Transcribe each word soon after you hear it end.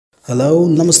Hello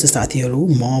नमस्ते साथीहरु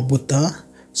म बुद्ध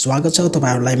स्वागत छ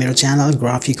तपाईहरुलाई मेरो च्यानल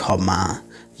ग्राफिक हबमा।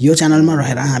 यो च्यानलमा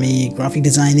रहेर हामी ग्राफिक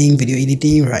डिजाइनिङ, भिडियो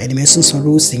एडिटिङ र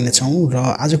एनिमेसन्सहरु सिक्ने छौं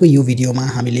र आजको यो भिडियोमा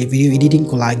हामीले भिडियो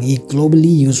एडिटिङको लागि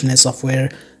ग्लोबली युज हुने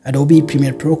सफ्टवेयर Adobe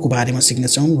Premiere Pro को बारेमा सिक्ने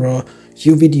छौं र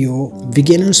यो भिडियो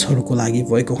बिगिनर्सहरुको लागि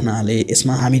भएको हुनाले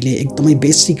यसमा हामीले एकदमै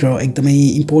बेसिक र एकदमै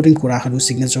इम्पोर्टेन्ट कुराहरु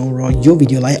सिक्ने छौं र यो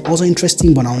भिडियोलाई अझ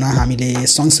इन्ट्रेस्टिङ बनाउन हामीले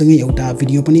सँगसँगै एउटा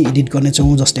भिडियो पनि एडिट गर्ने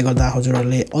छौं जसले गर्दा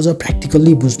हजुरहरुले अझ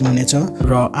प्र्याक्टिकली बुझ्नुहुनेछ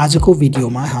र आजको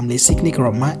भिडियोमा हामीले सिक्ने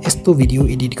क्रममा यस्तो भिडियो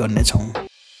एडिट गर्ने छौं।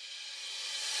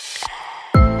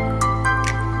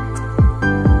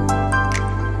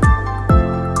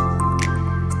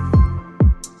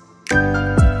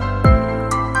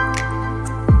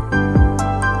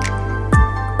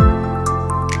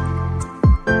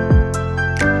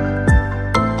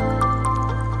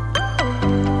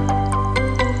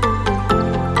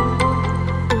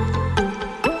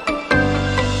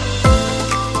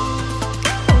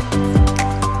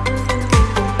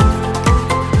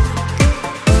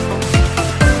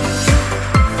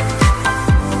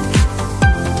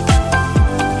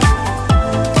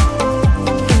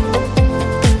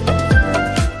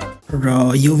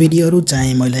 र यो भिडियोहरु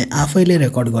चाहिँ मैले आफैले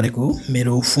रेकर्ड गरेको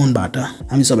मेरो फोनबाट।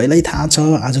 हामी सबैलाई थाहा छ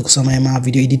आजको समयमा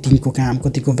भिडियो एडिटिङको काम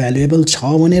कतिको भ्यालुएबल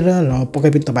छ भनेर र पक्कै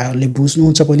पनि तपाईहरुले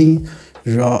बुझ्नुहुन्छ पनि।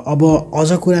 र अब अझ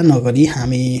कुरा नगरी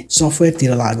हामी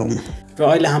सफ्टवेयरतिर लागौं। र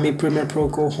अहिले हामी प्रिमियर प्रो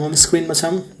को होम स्क्रिनमा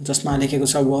छौं जसमा लेखेको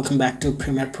छ welcome back to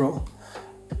premier pro.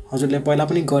 हजुरले पहिला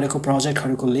पनि गरेको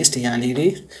प्रोजेक्टहरुको लिस्ट यहाँनेरि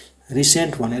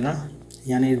रिसेन्ट भनेर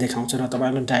यहाँनेरि देखाउँछ र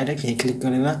तपाईहरुले डाइरेक्ट यही क्लिक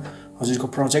गरेर हजुरको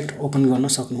प्रोजेक्ट ओपन गर्न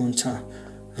सक्नुहुन्छ।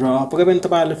 र पक्कै पनि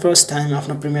तपाईहरुले फर्स्ट टाइम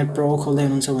आफ्नो प्रिमियर प्रो खोल्दै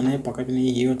हुनुहुन्छ भने पक्कै पनि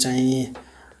यो चाहिँ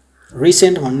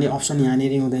रिसेन्ट भन्ने अप्सन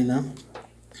यहाँनेरि हुँदैन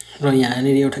र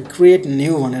यहाँनेरि एउटा क्रिएट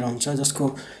न्यू भनेर हुन्छ जसको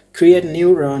क्रिएट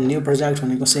न्यू र न्यू प्रोजेक्ट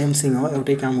भनेको सेम थिङ हो,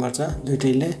 एउटै काम गर्छ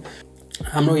दुईटैले।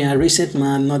 हाम्रो यहाँ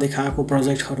रिसेन्टमा नदेखाएको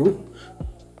प्रोजेक्टहरु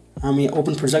हामी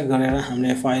ओपन प्रोजेक्ट गरेर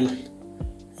हामीले फाइल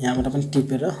यहाँबाट पनि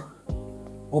टिपेर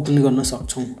ओपन गर्न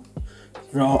सक्छौं।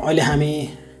 र अहिले हामी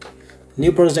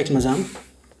न्यू प्रोजेक्टमा जाऊँ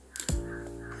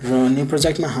र न्यू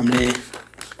प्रोजेक्टमा हामीले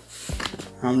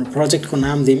हाम्रो प्रोजेक्टको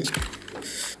नाम दिम।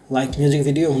 लाइक म्युजिक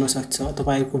भिडियो हुन सक्छ,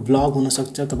 तपाईको ब्लग हुन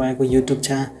सक्छ, तपाईको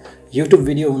युट्युब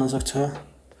भिडियो हुन सक्छ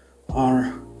अर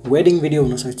वेडिङ भिडियो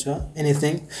हुन सक्छ,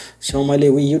 एनीथिङ। सो मैले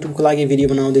युट्युबको लागि भिडियो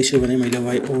बनाउँदै छु भने मैले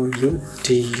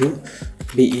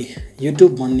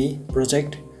युट्युब भन्ने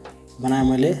प्रोजेक्ट बनाए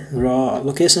मैले र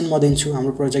लोकेसन म दिन्छु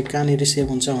हाम्रो प्रोजेक्ट कहाँनेरि सेभ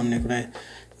हुन्छ भन्ने कुरा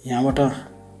यहाँबाट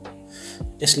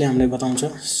यसले हामीलाई बताउँछ।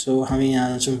 सो हामी यहाँ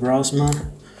जान्छौं ब्राउजमा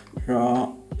र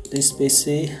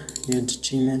त्यसपछि यो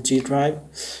जी ड्राइभ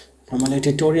र मैले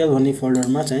ट्युटोरियल भन्ने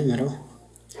फोल्डरमा चाहिँ मेरो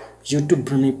युट्युब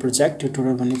भन्ने प्रोजेक्ट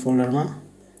ट्युटोरियल भन्ने फोल्डरमा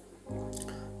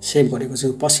सेभ गरेको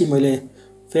छु। पछि मैले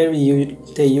फेरि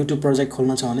त्यही युट्युब प्रोजेक्ट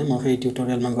खोल्न छ भने म फेरि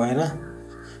ट्युटोरियलमा गएर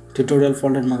ट्युटोरियल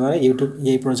फोल्डरमा गएर युट्युब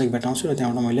यही प्रोजेक्ट भेटाउँछु र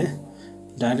त्यहाँबाट मैले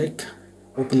डाइरेक्ट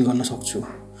ओपन गर्न सक्छु।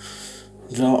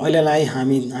 र अहिलेलाई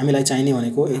हामीलाई चाहिने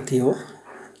भनेको यति हो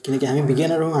किनकि हामी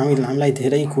बिगिनर हौं, हामीलाई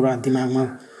धेरै कुरा दिमागमा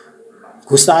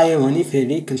घुसायो भने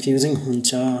फेरि कन्फ्युजिङ हुन्छ।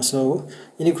 सो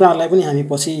यिनी कुराहरुलाई पनि हामी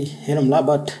पछि हेरौँला,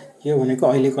 बट यो भनेको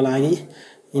अहिलेको लागि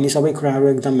यिनी सबै कुराहरु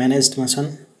एकदम म्यानेज्डमा छन्,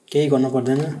 केही गर्न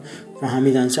पर्दैन र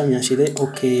हामी जान्छौं यहाँ सिधै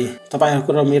ओके।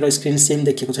 तपाईहरुको र मेरो स्क्रिन सेम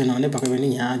देखिएको छैन भने पक्कै पनि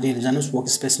यहाँ जानुस् वर्क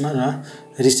स्पेसमा र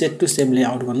रिसेट टु सेभ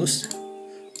लेआउट गर्नुस्।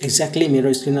 एक्ज्याक्टली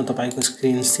मेरो स्क्रिन र तपाईको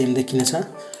स्क्रिन सेम देखिनेछ।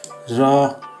 र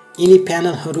यिनी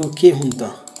प्यानलहरु के हुन्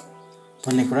त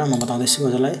भन्ने कुरा म बताउँदैछु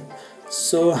हजुरलाई।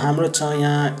 सो हाम्रो छ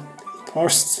यहाँ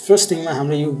फर्स्ट थिङमा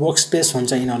हाम्रो यो वर्क स्पेस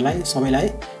भन्छ यिनीहरुलाई सबैलाई,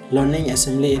 लर्निङ,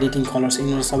 एसेम्बली, एडिटिङ, कलर्स,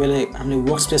 यिनीहरु सबैलाई हामीले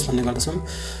वर्क स्पेस भन्ने गर्दछौं।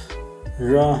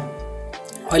 र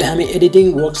अहिले हामी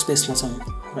एडिटिङ वर्क स्पेसमा छौं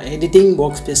र एडिटिङ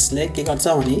वर्क स्पेसले के गर्छ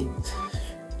भने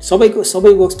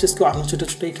सबै वर्क स्पेसको आफ्नो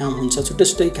छुट्टै काम हुन्छ।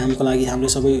 छुट्टै कामको लागि हामीले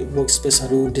सबै वर्क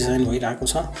स्पेसहरु डिजाइन भइरहेको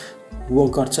छ,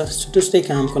 वर्क गर्छ। छुट्टै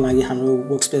कामको लागि हाम्रो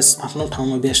वर्क स्पेस आफ्नो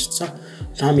ठाउँमा बेस्ट छ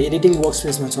र हामी एडिटिङ वर्क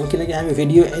स्पेसमा छौं किनकि हामी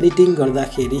भिडियो एडिटिङ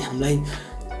गर्दाखेरि हामीलाई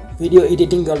भिडियो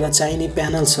एडिटिङ गर्दा चाहिने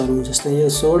प्यानल्सहरु जस्तै यो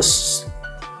सोर्स,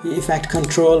 इफेक्ट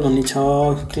कन्ट्रोल भन्ने छ,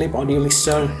 क्लिप, अडियो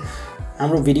मिक्सचर।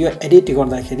 हाम्रो भिडियो एडिट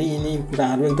गर्दाखेरि यिनी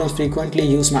कुराहरु एकदम फ्रिक्वेन्टली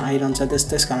युजमा आइरहन्छ।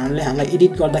 त्यस कारणले हामीलाई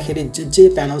एडिट गर्दाखेरि जे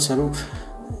प्यानल्सहरु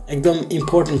एकदम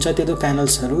इम्पोर्टेन्ट छ त्यो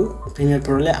प्यानल्सहरु प्रिमियर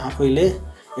प्रोले आफैले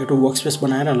एउटा वर्क स्पेस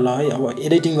बनाएर ल है अब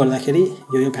एडिटिङ गर्दाखेरि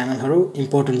यो प्यानलहरु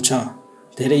इम्पोर्टेन्ट छ,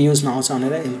 धेरै युजमा आउँछ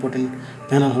भनेर इम्पोर्टेन्ट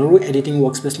प्यानलहरु एडिटिङ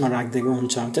वर्क स्पेसमा राखिदिएको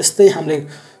हुन्छ। त्यस्तै हामीले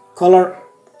कलर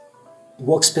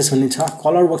वर्क स्पेस भन्ने छ,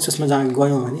 कलर वर्क स्पेसमा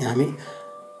गयौं भने हामी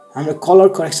हाम्रो कलर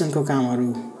करेक्सनको कामहरु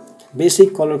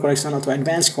बेसिक कलर करेक्सन अथवा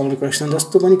एडभान्स कलर करेक्सन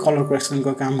जस्तो पनि कलर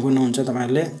करेक्सनको काम गर्नुहुन्छ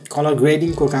तपाईहरुले कलर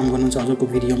ग्रेडिङको काम गर्नुहुन्छ हजुरको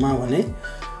भिडियोमा भने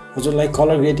हजुरलाई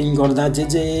कलर ग्रेडिङ गर्दा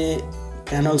जे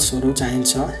प्यानल्सहरु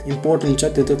चाहिन्छ इम्पोर्टेन्ट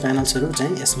छ त्यो प्यानल्सहरु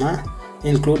चाहिँ यसमा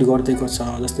इन्क्लुड गरिदिएको छ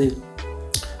जस्तै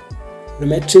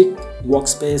लुमेट्रिक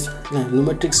वर्कस्पेस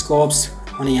लुमेट्रिक स्कोप्स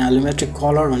अनि यहाँ लुमेट्रिक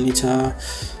कलर भन्ने छ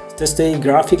त्यस्तै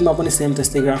ग्राफिकमा पनि सेम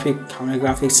त्यस्तै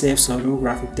ग्राफिक शेप्सहरु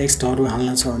ग्राफिक टेक्स्टहरु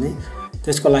हाल्न छ भने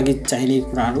त्यसको लागि चाहिने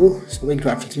कुराहरु सबै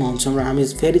ग्राफिक्समा हुन्छ र हामी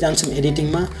फेरि जान्छौं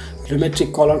एडिटिङमा लुमेट्रिक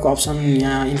कलरको अप्सन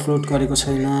यहाँ इन्क्लुड गरेको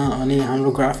छैन अनि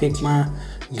हाम्रो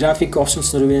ग्राफिकको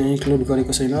अप्सन्सहरु यहाँ इन्क्लुड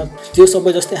गरेको छैन त्यो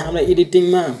सबै जस्तै हामीलाई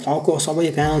एडिटिङमा भएको सबै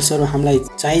प्यानल्सहरु हामीलाई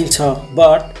चाहिन्छ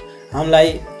बट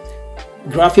हामीलाई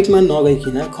ग्राफिकमा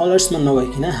नगइकिन कलर्समा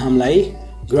नगइकिन हामीलाई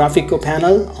ग्राफिकको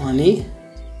प्यानल अनि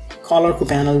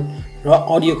कलरको प्यानल र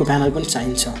अडियोको प्यानल पनि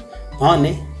चाहिन्छ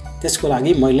भने त्यसको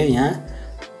लागि मैले यहाँ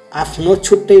आफ्नो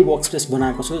छुट्टै वर्कस्पेस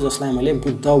बनाएको छु जसलाई मैले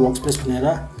बुद्ध वर्कस्पेस भनेर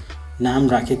नाम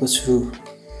राखेको छु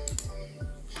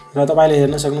र तपाईले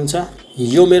हेर्न सक्नुहुन्छ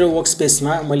यो मेरो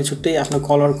वर्कस्पेसमा मैले छुट्टै आफ्नो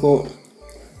कलरको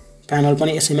प्यानल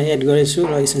पनि यसैमा एड गरेछु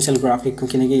र एसेन्शियल ग्राफिकको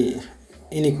किनकि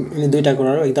यिनी दुईटा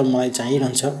कुराहरु एकदम मलाई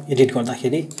चाहिरहन्छ एडिट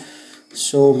गर्दाखेरि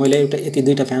सो मैले एउटा यति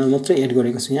दुईटा प्यानल मात्र एड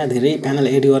गरेको छु यहाँ धेरै प्यानल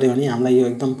एड गरे भने हामीलाई यो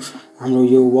एकदम हाम्रो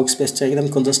यो वर्कस्पेस चाहिँ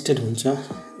एकदम कन्जस्टेड हुन्छ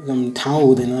एकदम ठाउँ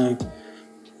हुँदैन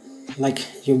लाइक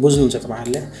यो बुझ्नुहुन्छ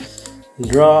तपाईहरुले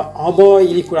र अब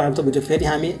यिनी कुराहरु त बुझ्यो फेरि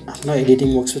हामी आफ्नो एडिटिङ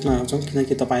वर्कस्पेसमा आउँछौं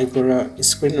किनकि तपाईको र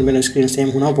स्क्रिन र मेरो स्क्रिन सेम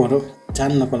हुन पर्यो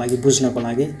जान्नको लागि बुझ्नको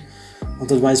लागि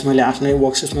अदरवाइज मैले आफ्नै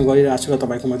वर्कस्पेसमा गरिरहेछु र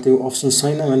तपाईकोमा त्यो अप्सन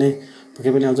छैन भने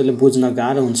पक्कै पनि हजुरले बुझ्न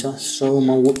गाह्रो हुन्छ सो म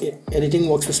एडिटिङ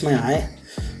वर्कस्पेसमै आए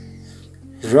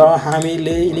र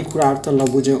हामीले यिनी कुराहरु त ल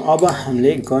बुझ्यौं अब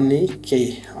हामीले गर्ने के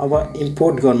अब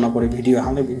इम्पोर्ट गर्न पर्यो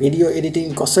हामीले भिडियो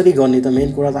एडिटिङ कसरी गर्ने त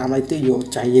मेन कुरा त हामीलाई त्यही हो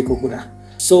चाहिएको कुरा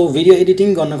सो भिडियो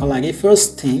एडिटिङ गर्नको लागि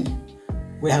first thing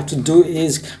we have to do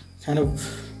is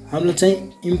हामीले चाहिँ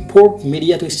इम्पोर्ट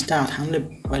मिडिया टु स्टार्ट हामीले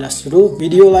पहिला सुरु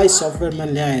भिडियोलाई सफ्टवेयरमा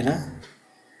ल्याएर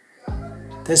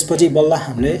त्यसपछि बल्ल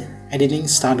हामीले एडिटिङ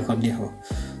स्टार्ट गर्ने हो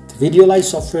भिडियोलाई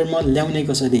सफ्टवेयरमा ल्याउने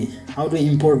कसरी हाउ टु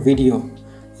इम्पोर्ट भिडियो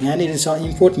यहाँनिर छ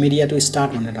इम्पोर्ट मिडिया टु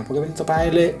स्टार्ट भनेर पक्कै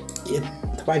पनि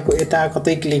तपाईको यता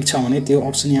कतै क्लिक छ भने त्यो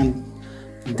अप्सन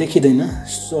यहाँ देखिदैन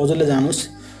सो हजुरले जानुस्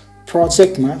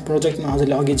प्रोजेक्टमा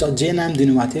हजुरले अघि जे नाम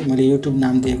दिनुभएको थियो मैले युट्युब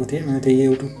नाम दिएको थिएँ मैले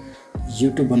त्यो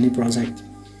युट्युब भन्ने प्रोजेक्ट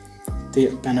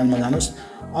त्यो प्यानलमा जानुस्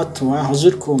अथवा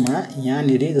हजुरकोमा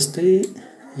यहाँनिर जस्तै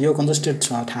यो कन्जस्टेड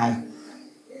छ ठाउँ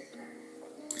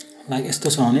लाइक यस्तो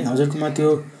छ भने हजुरकोमा त्यो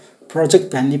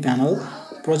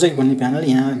प्रोजेक्ट भन्ने प्यानल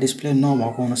यहाँ डिस्प्ले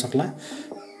नभएको हुन सक्ला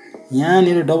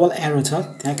यहाँनिर डबल एरो छ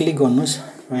त्यहाँ क्लिक गर्नुस्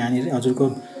र यहाँनिर हजुरको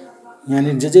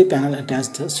यहाँनिर जे प्यानल अट्याच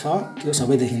छ त्यो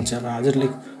सबै देखिन्छ र हजुरले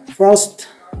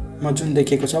फर्स्टमा जुन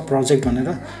देखेको छ प्रोजेक्ट भनेर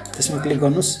त्यसमा क्लिक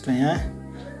गर्नुस् र यहाँ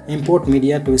इम्पोर्ट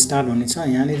मिडिया टु स्टार्ट भन्ने छ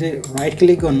यहाँनिर राइट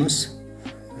क्लिक गर्नुस्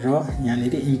र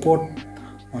यहाँनिर इम्पोर्ट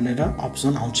भनेर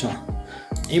अप्सन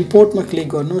आउँछ इम्पोर्टमा क्लिक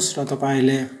गर्नुस् र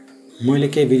तपाईले मैले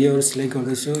के भिडियोहरु सिलेक्ट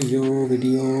गर्दैछु यो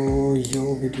भिडियो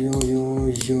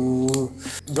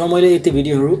र मैले यति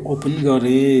भिडियोहरु ओपन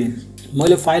गरे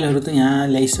मैले फाइलहरु त यहाँ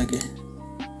ल्याइसके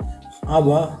अब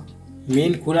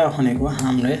मेन कुरा भनेको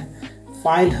हामीले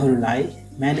फाइलहरुलाई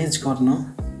म्यानेज गर्न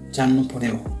जान्नु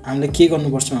पर्यो हामीले के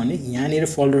गर्नुपर्छ भने यहाँनिर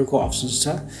फोल्डरको अप्सन छ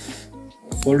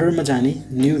फोल्डरमा जाने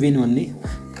न्यू बिन भन्ने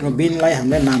र बिनलाई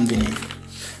हामीले नाम दिने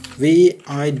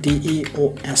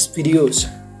VIDEOS भिडियोज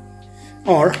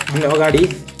और हामीले अगाडि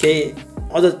के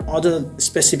अझ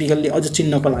स्पेसिफिकली अझ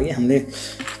चिन्नको लागि हामीले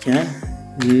यहाँ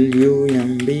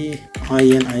LUMBINI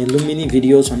लुम्बिनी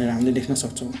भिडियोज भनेर हामीले लेख्न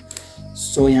सक्छौं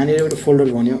सो यहाँनिर एउटा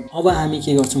फोल्डर बन्यो अब हामी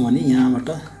के गर्छौं भने यहाँबाट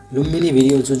लुम्बिनी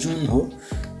भिडियोज जुन हो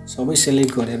सबै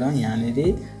सिलेक्ट गरेर यहाँनिर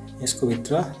यसको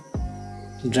भित्र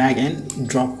ड्र्याग एन्ड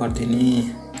ड्रप गरिदिने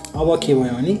अब के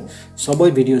भयो भने सबै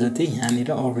भिडियो जति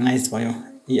यहाँनिर अर्गनाइज भयो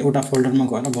एउटा फोल्डरमा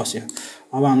गएर बस्यो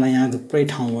अब हामीलाई यहाँ थुप्रै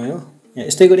ठाउँ भयो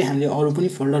यस्तै गरी हामीले अरु पनि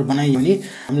फोल्डर बनाइयो भने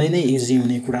हामीलाई नै इजी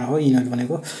हुने कुरा हो यिनीहरु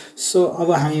भनेको सो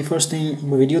अब हामी फर्स्ट थिङ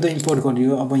भिडियो त इम्पोर्ट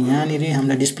गरियो अब यहाँनिर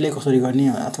हामीले डिस्प्ले कसरी गर्ने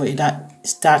अथवा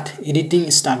एडिटिङ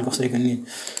स्टार्ट कसरी गर्ने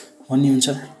भन्ने हुन्छ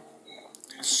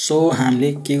सो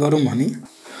हामीले के गरौँ भने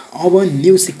अब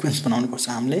न्यू सिक्वेन्स बनाउनु पर्छ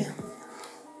हामीले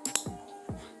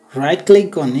राइट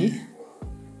क्लिक गर्ने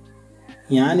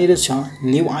यहाँनिर छ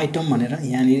न्यू आइटम भनेर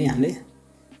यहाँनिर हामीले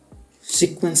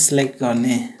सिक्वेन्स सिलेक्ट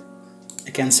गर्ने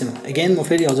क्यान्सल अगेन म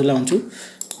फेरि हजुरलाई भन्छु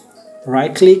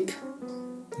right click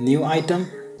new item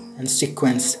and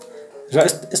sequence र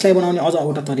यसलाई बनाउने अझ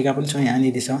एउटा तरिका पनि छ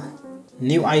यहाँनिर छ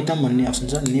न्यू आइटम भन्ने अप्सन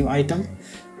छ न्यू आइटम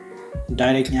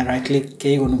डाइरेक्ट यहाँ राइट क्लिक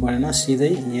केही गर्नु परेन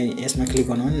सिधै यसमा क्लिक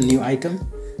गर्नु भने न्यू आइटम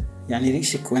यहाँनिर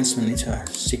सिक्वेन्स भन्ने छ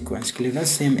सिक्वेन्स क्लिक गर्दा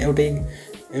सेम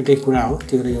एउटै कुरा हो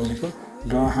त्यो यो भनेको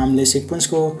र हामीले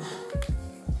सिक्वेन्सको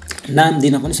नाम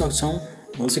दिन पनि सक्छौं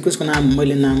सिक्वेन्सको नाम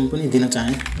मैले नाम पनि दिन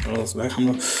चाहे र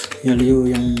हाम्रो यो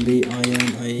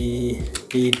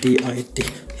LUMINIEDIT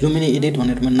लुमिनी एडिट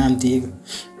भनेर म नाम दिएको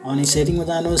अनि सेटिङमा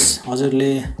जानुहोस्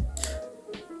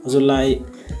हजुरलाई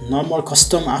नर्मल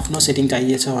कस्टम आफ्नो सेटिङ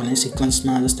चाहिएछ भने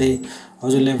सिक्वेन्समा जस्तै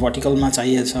हजुरले भर्टिकलमा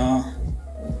चाहिएछ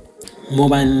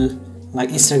मोबाइल लाइक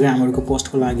इन्स्टाग्रामहरुको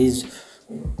पोस्टको लागि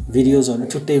भिडियोजहरु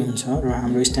छुट्टै हुन्छ र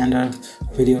हाम्रो स्ट्यान्डर्ड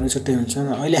भिडियोहरु छुट्टै हुन्छ र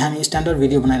अहिले हामी स्ट्यान्डर्ड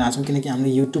भिडियो बनाइरहेका छौं किनकि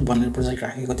हामीले युट्युब भनेर प्रोजेक्ट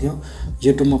राखेको थियो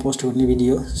युट्युबमा पोस्ट गर्ने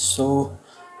भिडियो सो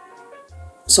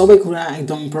सबै कुरा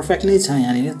एकदम परफेक्ट नै छ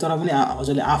यहाँनिर तर पनि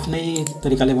हजुरले आफ्नै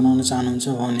तरिकाले बनाउन चाहनुहुन्छ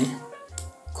भने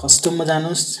कस्टममा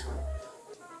जानुहोस्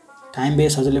टाइम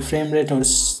बेस हजुरले फ्रेम रेटहरु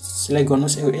सिलेक्ट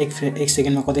गर्नुस् एक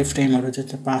सेकेन्डमा कति फ्रेमहरु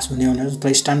चाहिँ पास हुने भनेर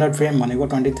त स्ट्यान्डर्ड फ्रेम भनेको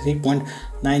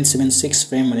 23.976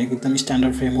 फ्रेम भनेको एकदम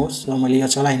स्ट्यान्डर्ड फ्रेम हो सो मैले यो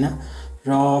चलाइन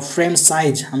र फ्रेम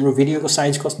साइज हाम्रो भिडियोको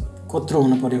साइज कत्रो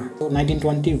हुनु पर्यो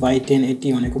 1920 by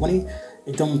 1080 भनेको पनि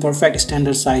एकदम परफेक्ट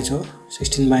स्ट्यान्डर्ड साइज हो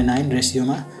 16:9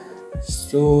 रेशियोमा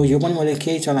सो यो पनि मैले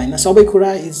केही चलाइन सबै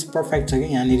कुरा इज परफेक्ट छ के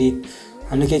यहाँनिर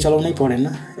हामीले केही चलाउनै पर्दैन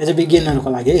एज अ बिगिनरको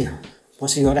लागि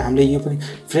पछि गएर हामीले यो पनि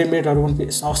फ्रेम रेटहरु पनि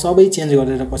सबै चेन्ज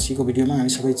गरेर पछिको भिडियोमा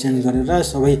हामी सबै चेन्ज गरेर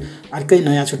सबै अर्कै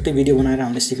नयाँ छुट्टै भिडियो बनाएर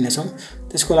हामीले सिक्ने छौं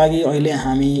त्यसको लागि अहिले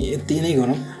हामी यति नै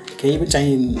गरौँ केही पनि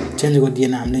चाहिँ चेन्ज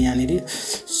गरिदिएन हामीले यहाँनिर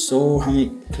सो हामी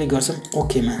क्लिक गर्छौं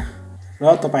ओके मा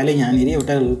र तपाईले यहाँनिर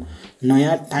एउटा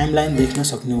नयाँ टाइमलाइन देख्न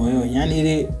सक्नुभयो यहाँनिर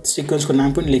सिक्वेन्सको नाम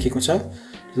पनि लेखेको छ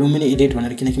लुमिनी एडिट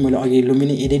भनेर किनकि मैले अघि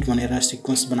लुमिनी एडिट भनेर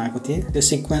सिक्वेन्स बनाएको थिएँ त्यो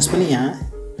सिक्वेन्स पनि यहाँ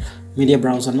मिडिया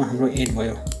ब्राउजरमा हाम्रो एड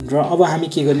भयो र अब हामी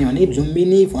के गर्ने भने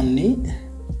लुमिनी भन्ने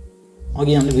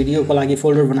अघि हामीले भिडियोको लागि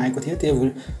फोल्डर बनाएको थियो त्यो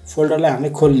फोल्डरलाई हामीले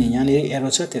खोल्ने यहाँनिर एरो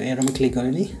छ त्यो एरोमा क्लिक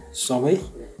गरे नि सबै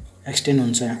एक्सटेन्ड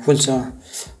हुन्छ यहाँ खुल्छ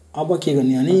अब के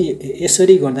गर्ने भने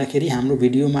यसरी गर्दाखेरि हाम्रो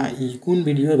भिडियोमा कुन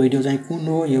भिडियो चाहिँ कुन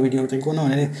हो यो भिडियो चाहिँ कुन हो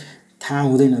भनेर थाहा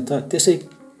हुँदैन त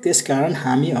त्यसकारण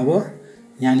हामी अब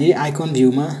यहाँनिर आइकन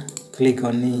भ्यूमा क्लिक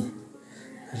गर्ने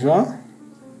र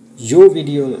यो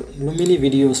भिडियो लुमिनी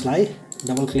भिडियोसलाई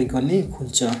डबल क्लिक गर्ने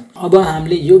खुल्छ अब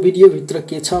हामीले यो भिडियो भित्र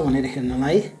के छ भनेर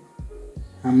हेर्नलाई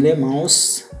हामीले माउस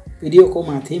भिडियोको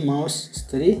माथि माउस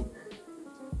यसरी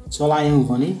चलायौं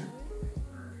भने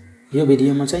यो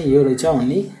भिडियोमा चाहिँ यो रहेछ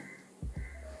भन्ने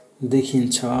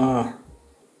देखिन्छ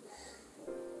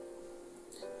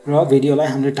र भिडियोलाई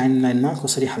हामीले टाइमलाइनमा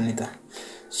कसरी हाल्ने त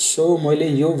सो मैले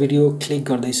यो भिडियो क्लिक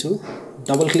गर्दै छु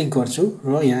डबल क्लिक गर्छु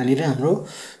र यहाँनिर हाम्रो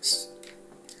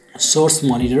सोर्स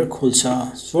मोनिटर खुल्छ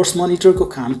सोर्स मोनिटरको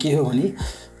काम के हो भने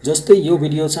जस्तै यो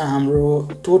भिडियो छ हाम्रो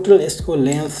टोटल यसको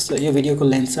लेन्थ यो भिडियोको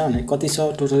लेन्थ छ भने कति छ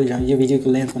टोटल यो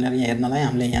भिडियोको लेन्थ भनेर यहाँ हेर्नलाई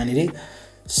हामीले यहाँनिर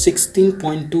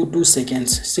 16.22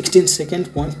 सेकेन्ड्स 16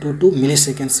 सेकेन्ड.22 मिली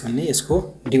सेकेन्ड्स भन्ने यसको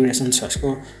ड्युरेसन छ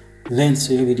यसको लेन्थ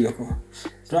छ यो भिडियोको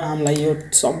र हामीलाई यो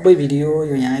सबै भिडियो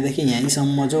यो यहाँदेखि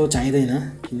यहीँसम्म जो चाहिँदैन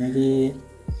किनकि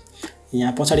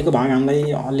यहाँ पछाडिको भाग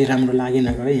हामीलाई अलि राम्रो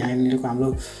लागेन गरे यहाँनिरको हाम्रो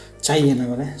चाहिएन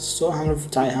गरे सो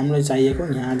हामीलाई चाहिएको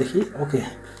यहाँदेखि ओके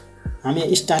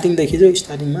हामी स्टार्टिङदेखि जो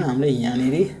स्टार्टिङमा हामीले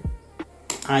यहाँनिर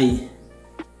आई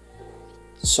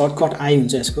सर्टकट आई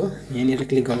हुन्छ यसको यहाँनिर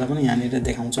क्लिक गर्दा पनि यहाँनिर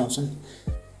देखाउँछ अप्सन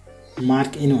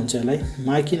मार्क इन हुन्छ यसलाई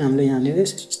मार्क इन हामीले यहाँनिर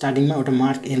स्टार्टिङमा एउटा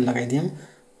मार्क इन लगाइदियौँ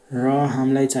र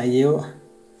हामीलाई चाहियो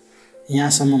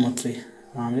यहाँसम्म मात्रै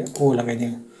हामीले ओ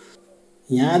लगाइदियौँ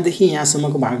यहाँदेखि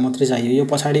यहाँसम्मको भाग मात्रै चाहियो यो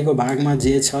पछाडिको भागमा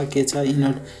जे छ के छ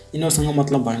इनरसँग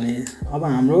मतलब भएन अब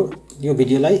हाम्रो यो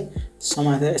भिडियोलाई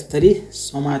समातेर यसरी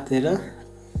समातेर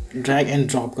ड्र्याग एन्ड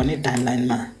ड्रप गर्ने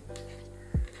टाइमलाइनमा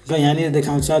र यहाँनिर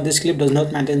देखाउँछ this clip does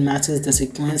not matches the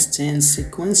sequence change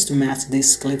sequence to match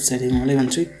this clip setting मैले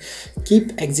भन्छु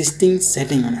किप एक्जिस्टिङ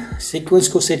सेटिङ भने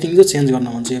सिक्वेन्सको सेटिङ चाहिँ चेन्ज गर्न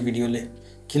भन्छ यो भिडियोले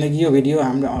किनकि यो भिडियो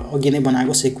हामीले अघि नै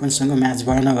बनाएको सिक्वेन्ससँग म्याच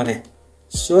भएन गरे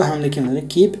सो हामीले के भन्नु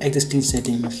किप एक्जिस्टिङ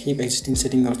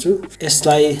सेटिङ गर्छु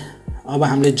यसलाई अब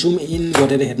हामीले जुम इन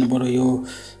गरेर हेर्नु पर्यो यो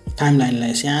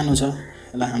टाइमलाइनलाई सानो छ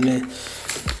यसलाई हामीले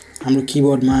हाम्रो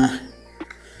किबोर्डमा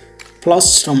प्लस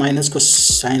र माइनसको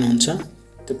साइन हुन्छ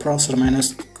त्यो प्लस र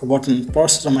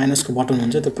माइनसको बटन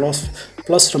हुन्छ त्यो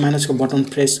प्लस र माइनसको बटन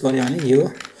प्रेस गर्यो भने यो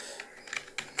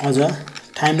अझ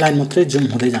टाइमलाइन मात्रै जुम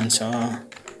हुँदै जान्छ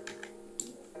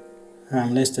र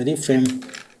हामीले यसरी फ्रेम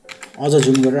अझ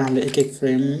जुम गरेर हामीले एक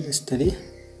फ्रेम यसरी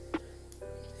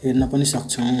हेर्न पनि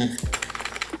सक्छौं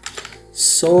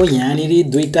सो यहाँनिर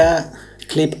दुईटा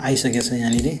क्लिप आइसकेछ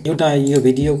यहाँनिर एउटा यो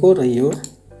भिडियोको र यो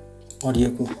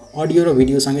अडियो र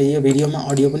भिडियोसँग यो भिडियोमा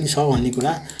अडियो पनि छ भन्ने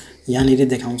कुरा यहाँनिर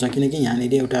देखाउँछ किनकि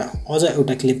यहाँनिर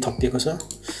एउटा क्लिप थपिएको छ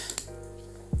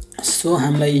सो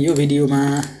हामीलाई यो भिडियोमा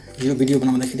यो भिडियो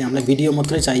बनाउँदाखेरि हामीलाई भिडियो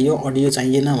मात्रै चाहियो अडियो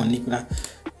चाहिएन भन्ने कुरा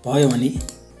भयो भने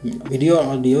भिडियो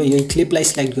अडियो यो क्लिपलाई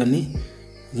सिलेक्ट गर्ने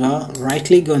र राइट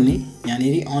क्लिक गर्ने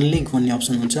यहाँनिर अनलिंक भन्ने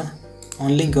अप्सन हुन्छ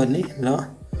अनलिंक गर्ने र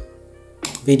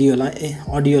भिडियोलाई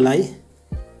अडियोलाई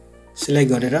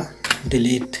सिलेक्ट गरेर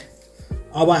डिलिट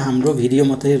अब हाम्रो भिडियो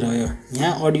मात्रै रह्यो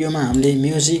यहाँ अडियोमा हामीले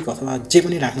म्युजिक अथवा जे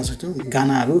पनि राख्न सक्छौं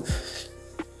गानाहरू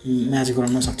म्याच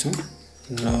गर्न सक्छौं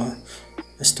र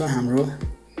यस्तो हाम्रो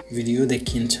भिडियो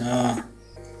देखिन्छ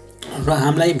र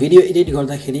हामीलाई भिडियो एडिट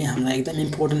गर्दाखेरि हामीलाई एकदम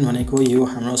इम्पोर्टेन्ट भनेको यो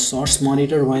हाम्रो सोर्स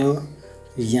मोनिटर भयो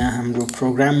यहाँ हाम्रो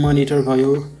प्रोग्राम मोनिटर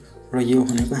भयो र यो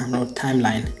भनेको हाम्रो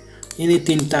टाइमलाइन यिनी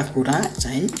तीनटा कुरा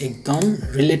चाहिँ एकदम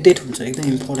रिलेटेड हुन्छ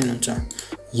एकदम इम्पोर्टेन्ट हुन्छ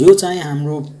यो चाहिँ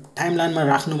हाम्रो टाइमलाइनमा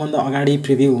राख्नुभन्दा अगाडि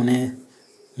प्रिभ्यू हुने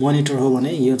मोनिटर हो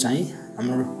भने यो चाहिँ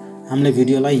हामीले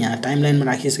भिडियोलाई यहाँ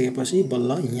टाइमलाइनमा राखिसकेपछि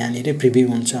बल्ल यहाँनिर प्रिभ्यू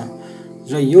हुन्छ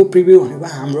र यो प्रिभ्यू भनेको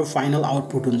हाम्रो फाइनल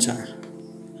आउटपुट हुन्छ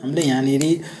हामीले यहाँनिर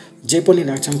जे पनि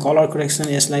राख्छौं कलर करेक्सन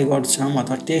यसलाई गर्छौं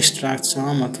अथवा टेक्स्ट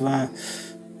राख्छौं अथवा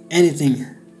एनीथिङ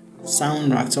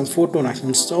साउन्ड राख्छौं फोटो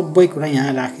राख्छौं सबै कुरा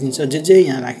यहाँ राखिन्छ जे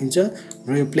यहाँ राखिन्छ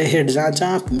र यो प्ले हेड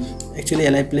जहाँ एक्चुअली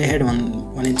यसलाई प्ले हेड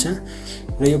भनिन्छ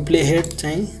र यो प्ले हेड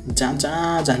चाहिँ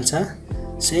जहाँ जान्छ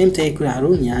सेम त्यही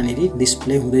कुराहरू यहाँनिर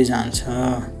डिस्प्ले हुँदै जान्छ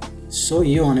सो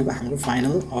यो भनेको हाम्रो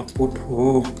फाइनल आउटपुट हो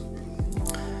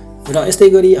र यस्तै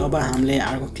गरी अब हामीले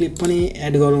अर्को क्लिप पनि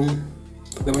एड गरौँ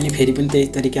पक्कै पनि फेरि पनि त्यही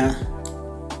तरिका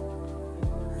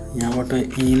यहाँबाट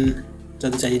इन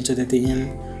जति चाहिन्छ त्यति इन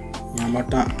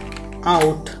यहाँबाट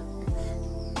आउट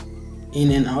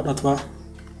इन एन्ड आउट अथवा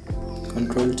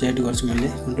कन्ट्रोल जेड गर्छु मैले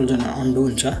कन्ट्रोल जेड अन्डु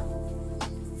हुन्छ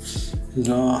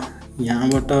र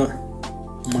यहाँबाट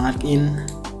मार्क इन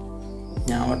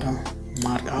यहाँबाट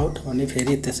मार्क आउट भने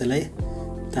फेरि त्यसैलाई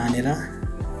तानेर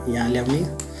यहाँ ल्याउने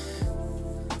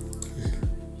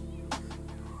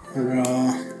र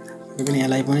पनि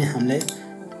यसलाई पनि हामीले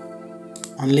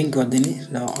अनलिंक गर्दिने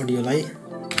र अडियोलाई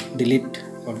डिलिट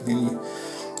गर्दिने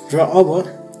र अब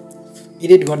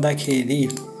एडिट गर्दाखेरि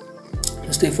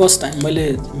जस्तै फर्स्ट टाइम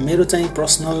मेरो चाहिँ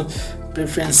पर्सनल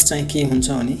प्रेफरेन्स चाहिँ के हुन्छ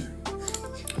भने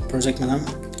प्रोजेक्टमा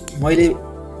मैले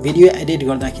भिडियो एडिट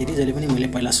गर्दाखेरि जहिले पनि मैले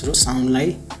पहिला सुरु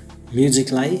साउन्डलाई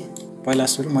म्युजिकलाई पहिला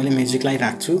सुरु मैले म्युजिकलाई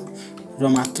राख्छु र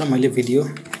मात्र मैले भिडियो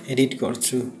एडिट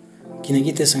गर्छु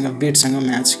किनकि त्यससँग बिटसँग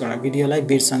म्याच गरेर भिडियोलाई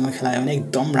बिटसँग खेलायो भने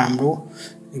एकदम राम्रो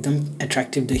एकदम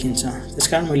एट्र्याक्टिभ देखिन्छ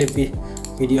त्यसकारण मैले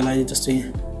भिडियोलाई जस्तै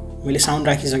मैले साउन्ड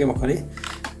राखिसके भर्खरै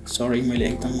सरी मैले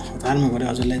एकदम हतारमा गरे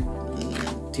हजुरलाई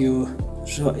त्यो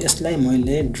र यसलाई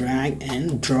मैले drag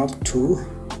and drop to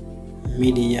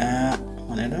media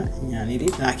भनेर यहाँनिर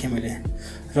राखेँ मैले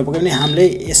र पक्कै पनि हामीले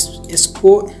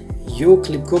यसको यो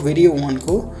क्लिपको भिडियो 1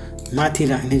 को माथि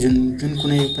राख्ने जुन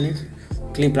कुनै पनि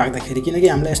क्लिप राख्दाखेरि किनकि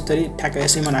हामीले यसरी ठ्याक्क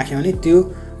यसैमा राख्यो भने त्यो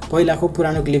पहिलाको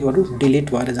पुरानो क्लिपहरू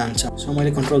डिलिट भएर जान्छ सो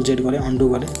मैले कन्ट्रोल जेड गरे अन्डु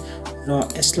गरे र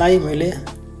यसलाई मैले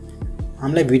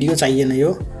हामीलाई भिडियो चाहिएन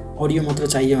यो अडियो मात्र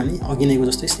चाहियो भने अघि नैको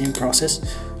जस्तै सेम प्रोसेस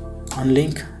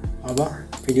अनलिंक अब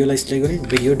भिडियोलाई सिलेक्ट गरी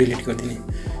भिडियो डिलिट गर्दिने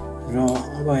र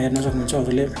अब हेर्न सक्नुहुन्छ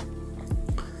हजुरले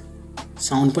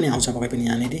साउन्ड पनि आउँछ पक्कै पनि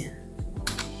यहाँनिर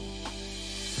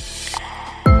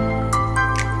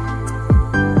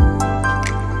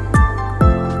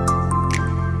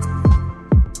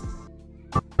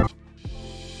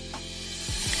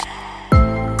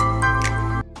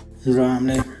र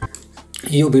हामीले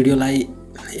यो भिडियोलाई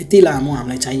यति लामो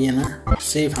हामीलाई चाहिएन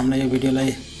सिर्फ हामीलाई यो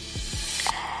भिडियोलाई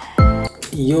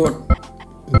यो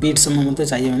बिटसम्म मात्रै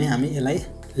चाहियो भने हामी यसलाई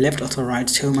लेफ्ट अथवा राइट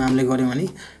छेउमा हामीले गर्यौं भने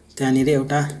त्यहाँनिर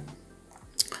एउटा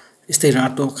यस्तै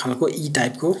रातो खालको ई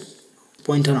टाइपको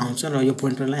पोइन्टर आउँछ र यो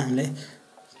पोइन्टरलाई हामीले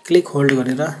क्लिक होल्ड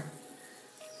गरेर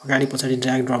अगाडि पछाडि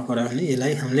ड्र्याग ड्रप गर्यो भने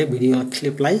यसलाई हामीले भिडियो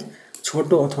क्लिपलाई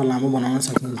छोटो अथवा लामो बनाउन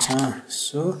सकिन्छ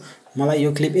सो मलाई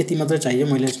यो क्लिप यति मात्र चाहियो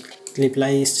मैले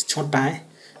क्लिपलाई छोटाएँ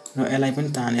र यसलाई पनि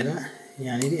तानेर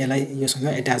यहाँनिर यसलाई योसँग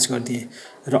एट्याच गर्दिए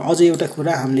र अझ एउटा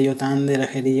कुरा हामीले यो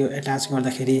तान्दैखेरि यो एट्याच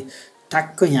गर्दाखेरि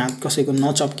ठ्याक्क यहाँ कसैको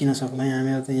नचप्किन सक्दैन यहाँ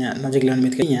मेरो त यहाँ नजिक ल्याउने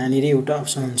बित्तिकै यहाँनिर एउटा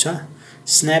अप्सन हुन्छ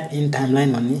स्न्याप इन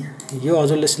टाइमलाइन भन्ने यो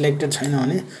हजुरले सिलेक्टेड छैन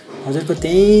भने हजुरको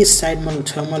त्यही साइडमा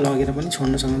छेउमा लगेर पनि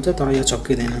छोड्न सक्नुहुन्छ तर यो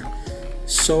चप्किदैन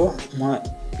सो म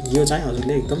यो चाहिँ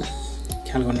हजुरले एकदम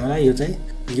ख्याल गर्नु होला यो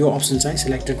चाहिँ यो अप्सन चाहिँ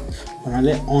सिलेक्टेड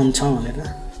भन्नाले अन छ भनेर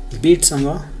बिटसँग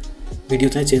भिडियो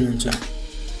चाहिँ चेन्ज हुन्छ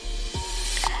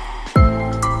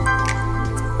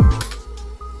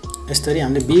यसरी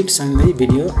हामीले बिटसँगै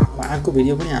भिडियो अर्को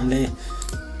भिडियो पनि हामीले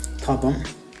थपौँ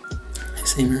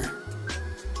यसैमा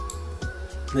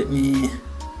लेट मी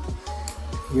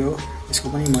यो यसको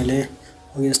पनि मैले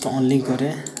अघि जस्तो अनलिंक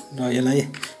गरेँ र यसलाई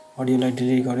अडियोलाई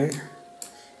डिलिट गरेँ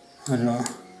र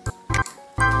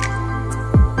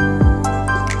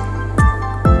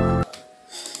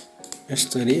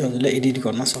यसरी हजुरले एडिट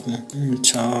गर्न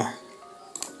सक्नुहुन्छ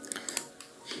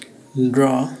र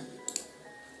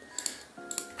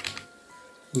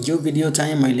यो भिडियो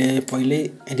चाहिँ मैले पहिले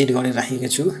एडिट गरेर राखेको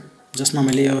छु जसमा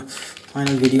मैले यो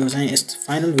फाइनल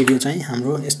भिडियो चाहिँ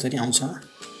हाम्रो यसरी आउँछ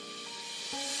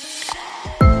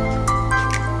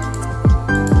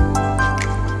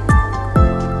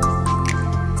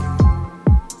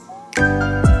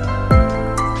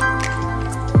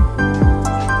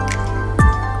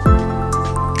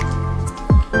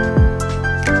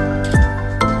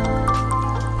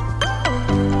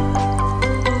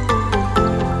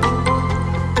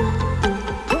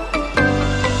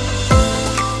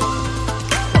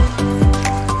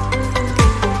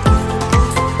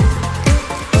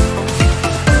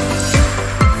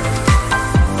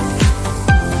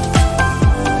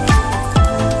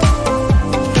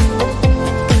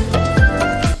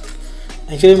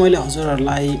फेरि मैले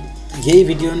हजुरहरुलाई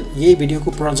यही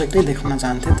भिडियोको प्रोजेक्ट नै देखाउन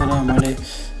चाहन्थे तर मैले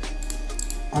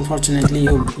अनफर्चुनेटली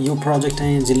यो प्रोजेक्ट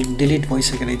चाहिँ डिलिट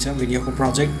भइसकेको रहेछ भिडियोको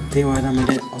प्रोजेक्ट त्यही भएर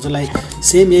मैले हजुरलाई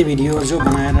सेम यही भिडियो जो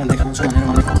बनाएर देखाउँछु भनेर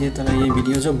भनेको थिएँ तर यही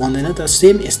भिडियो जो बन्दैन तर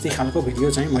सेम यस्तै खालको भिडियो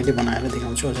चाहिँ मैले बनाएर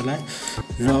देखाउँछु हजुरलाई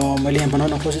र मैले यहाँ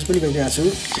बनाउन कोसिस पनि गरिरहेको छु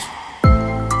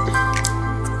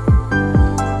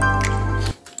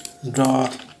र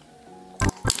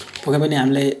पक्कै पनि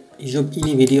हामीले यो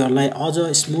यिनी भिडियोहरुलाई अझ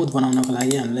स्मुथ बनाउनको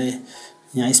लागि हामीले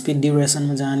यहाँ स्पिड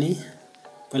ड्युरेसनमा जाने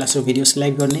पहिला सो भिडियो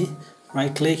सिलेक्ट गर्ने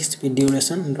राइट क्लिक स्पिड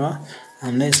ड्युरेसन र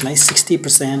हामीले यसलाई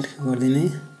 60% गर्दिने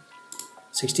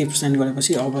 60%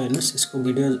 गरेपछि अब हेर्नुस् यसको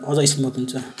भिडियो अझ स्मुथ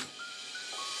हुन्छ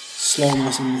स्लो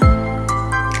मोसनमा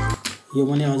यो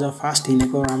पनि अझ फास्ट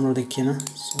हिँडेको राम्रो देखिएन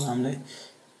सो हामीले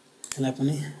यसलाई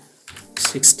पनि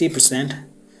 60%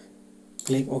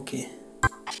 क्लिक ओके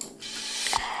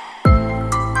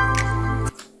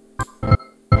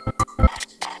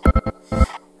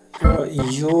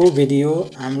यो भिडियो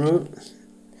हाम्रो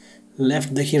लेफ्ट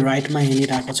देखि राइटमा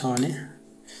हिँडिरहेको छ भने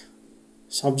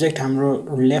सब्जेक्ट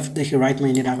हाम्रो लेफ्ट देखि राइटमा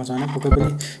हिँडिरहेको छ भने पक्कै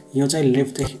पनि यो चाहिँ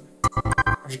लेफ्ट देखि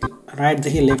राइट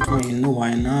देखि लेफ्टमा हिँड्नु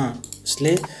भएन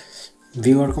यसले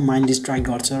भ्युअरको माइन्ड डिस्ट्र्याक्ट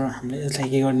गर्छ र हामीले यसलाई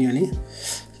के गर्ने भने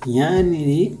यहाँ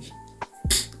नि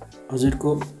हजुरको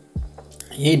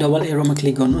यही डबल एरोमा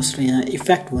क्लिक गर्नुस् र यहाँ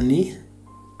इफेक्ट भन्ने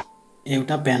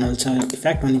एउटा प्यानल छ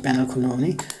इफेक्ट भन्ने प्यानल खोल्नु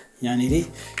भने यहाँनिर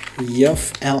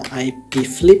FLIP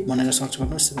फ्लिप भनेर सर्च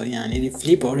गर्नुस् र यहाँनिर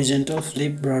फ्लिप होरिजेन्टल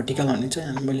फ्लिप भर्टिकल भन्ने छ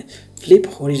अनि मैले फ्लिप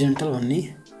होरिजेन्टल भन्ने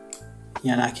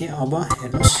यहाँ राखेँ अब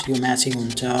हेर्नुस् यो म्याचिङ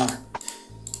हुन्छ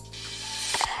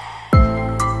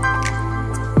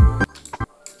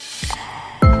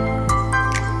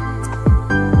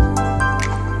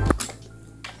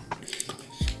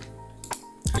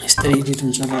यसरी एडिट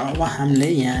हुन्छ र अब हामीले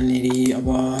यहाँनिर अब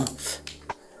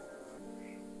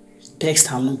टेक्स्ट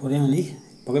हाल्नु पर्यो भने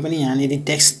पक्कै पनि यहाँनिर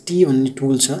टेक्स्ट टी भन्ने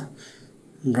टुल छ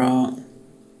र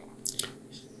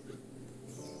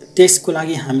टेक्स्टको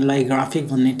लागि हामीलाई ग्राफिक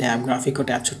भन्ने ग्राफिकको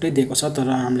ट्याब छुट्टै दिएको छ तर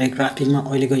हामीले ग्राफिकमा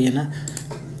अहिले गएन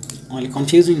अहिले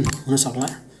कन्फ्युजिङ हुन सक्ला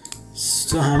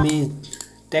सो हामी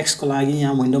टेक्स्टको लागि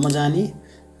यहाँ विन्डोमा जाने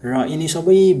र यिनी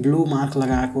सबै ब्लू मार्क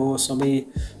लगाएको सबै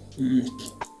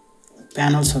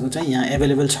प्यानल्सहरु चाहिँ यहाँ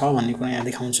अवेलेबल छ भन्ने कुरा यहाँ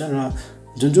देखाउँछ र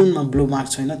जुनमा ब्लू मार्क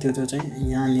छैन त्यो चाहिँ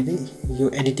यहाँनिर यो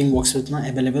एडिटिङ वर्कस्पेसमा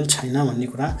अवेलेबल छैन भन्ने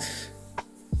कुरा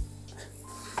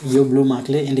यो ब्लू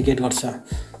मार्कले इन्डिकेट गर्छ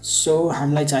सो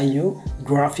हामीलाई चाहियो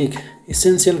ग्राफिक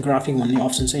एसेन्शियल ग्राफिक भन्ने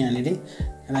अप्सन छ यहाँनिर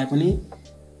यसलाई पनि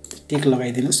टिक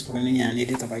लगाइदिनुस् किनभने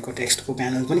यहाँनिर तपाईको टेक्स्टको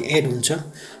प्यानल पनि एड हुन्छ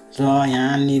र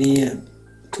यहाँनिर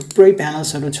थुप्रै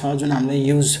प्यानल्सहरु छ जुन हामीलाई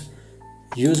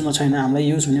युजमा छैन हामीलाई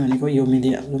युज हुने भनेको यो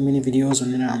मिनी भिडियोज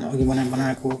भनेर हामीले अघि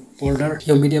बनाएको फोल्डर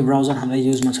यो मिडिया ब्राउजर हामीलाई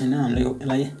युजमा छैन हामीले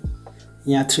यसलाई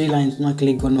यहाँ 3 लाइनमा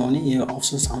क्लिक गर्नु हो भने यो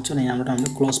अप्सन्स आउँछ र यहाँबाट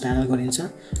हामीले क्लोज प्यानल गरिन्छ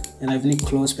यसलाई पनि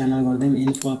क्लोज प्यानल गर्दिम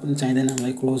इन्फो पनि चाहिदैन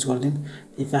हामीलाई क्लोज गर्दिम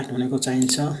इफेक्ट भनेको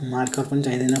चाहिन्छ मार्कर पनि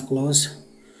चाहिदैन क्लोज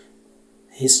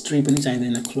हिस्ट्री पनि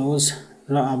चाहिदैन क्लोज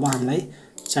र अब हामीलाई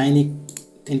चाहिने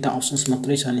तीनटा अप्सन्स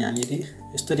मात्रै छन् यहाँनिर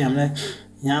यसरी हामीलाई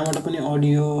यहाँबाट पनि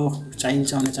अडियो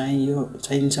चाहिन्छ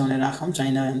भने राखौं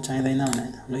चाहिँदैन भने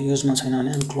हामीलाई युजमा छैन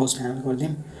भने हामी क्लोज प्यानल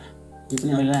गर्दिम यो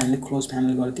पनि अहिले हामीले क्लोज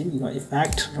प्यानल गर्दिम र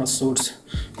इफेक्ट र सोर्स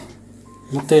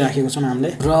मात्रै राखेको छौं हामीले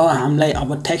र हामीलाई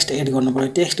अब टेक्स्ट एड गर्नु पर्यो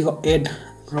टेक्स्टको एड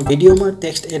र भिडियोमा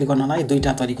टेक्स्ट एड गर्नलाई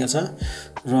दुईटा तरिका छ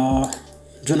र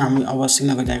जुन हामी अब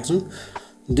सिक्न गइरहेका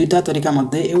छौं दुईटा तरिका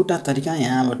मध्ये एउटा तरिका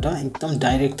यहाँबाट एकदम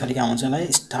डाइरेक्ट तरिका हुन्छ यसलाई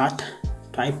स्टार्ट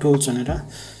टाइप टुल्स भनेर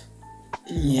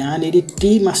यहाँनिर टी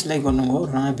मा सिलेक्ट गर्नुभयो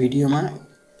र भिडियोमा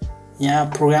यहाँ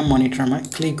प्रोग्राम मोनिटरमा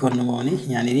क्लिक गर्नुभयो भने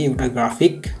यहाँनिर एउटा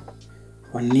ग्राफिक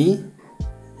भन्ने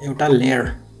एउटा लेयर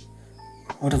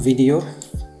एउटा भिडियो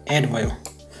एड भयो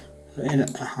र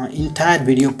इन्टायर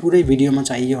भिडियो पुरै भिडियोमा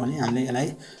चाहियो भने हामीले यसलाई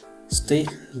यस्तै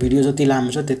भिडियो जति लामो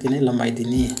छ त्यति नै लम्बाइ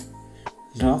दिने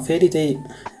र फेरि त्यही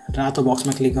रातो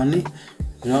बक्समा क्लिक गर्ने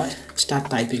र स्टार्ट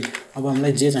टाइपिङ। अब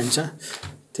हामीलाई जे चाहिन्छ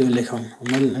त्यो लेखौँ।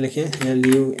 मैले लेखेँ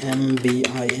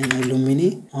LUMBINI लुम्बिनी।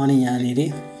 अनि यहाँनिर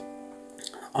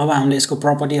अब हामीले यसको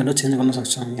प्रपर्टीहरू चेन्ज गर्न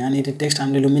सक्छौँ। यहाँनिर टेक्स्ट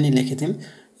हामीले लुम्बिनी लेखेको थियौँ,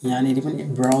 यहाँनिर पनि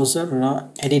ब्राउजर र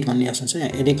एडिट भन्ने अप्सन छ।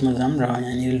 यहाँ एडिटमा जाऊँ र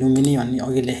यहाँनिर लुम्बिनी भन्ने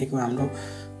अघि लेखेको हाम्रो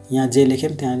यहाँ जे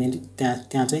लेख्यौँ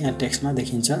त्यहाँ चाहिँ यहाँ टेक्स्टमा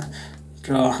देखिन्छ।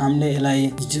 र हामीले यसलाई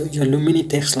यो लुम्बिनी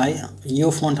टेक्स्टलाई यो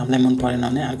फन्ट हामीलाई मन परेन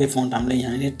भने अर्कै फन्ट हामीले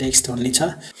यहाँनिर टेक्स्ट भन्ने छ।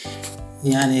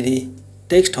 यहाँनिर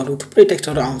टेक्स्टहरू थुप्रै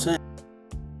टेक्स्टहरू आउँछ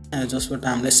जसबाट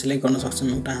हामीले सिलेक्ट गर्न सक्छौँ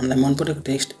एउटा हामीलाई मन परेको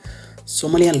टेक्स्ट। सो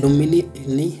मैले यहाँ लुम्बिनी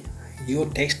नि यो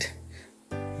टेक्स्ट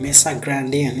मेसा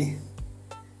ग्रान्डे अनि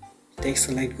टेक्स्ट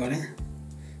सेलेक्ट गरेँ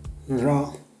र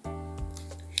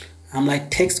हामीलाई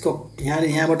टेक्स्टको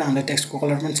यहाँबाट हामीले टेक्स्टको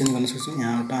कलर पनि चेन्ज गर्न सक्छौँ।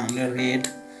 यहाँबाट हामीले रेड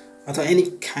अथवा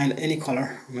एनी कलर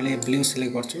मैले ब्लू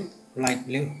सिलेक्ट गर्छु, लाइट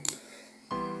ब्लू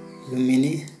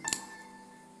लुम्बिनी।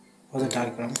 अझ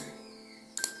डार्क गरौँ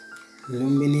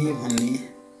लुम्बिनी भन्ने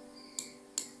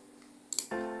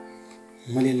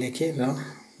मैले लेखेँ र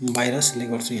बाहिर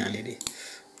सिलेक्ट गर्छु यहाँनिर।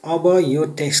 अब यो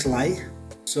टेक्स्टलाई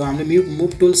सो हामीले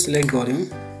मुभ टुल सिलेक्ट गऱ्यौँ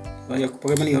र यो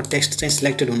पक्कै पनि यो टेक्स्ट चाहिँ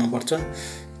सिलेक्टेड हुनुपर्छ।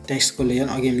 टेक्स्टको लेयर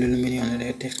अघि हामीले लुम्बिनी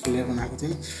भनेर टेक्स्टको लेयर बनाएको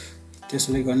थियौँ त्यो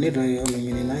सिलेक्ट गर्ने र यो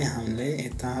लुम्बिनीलाई हामीले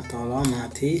यता तल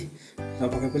माथि र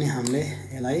पक्कै पनि हामीले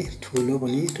यसलाई ठुलो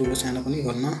सानो पनि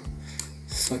गर्न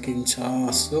सकिन्छ।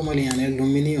 सो मैले यहाँनिर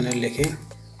लुम्बिनी भनेर लेखेँ।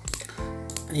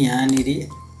 यहाँनिर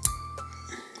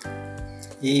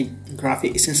यही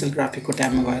ग्राफिक इसेन्सियल ग्राफिकको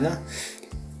ट्याबमा गएर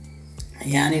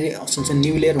यहाँनिर अप्सन छ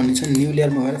न्यू लेयर भन्ने छ। न्यू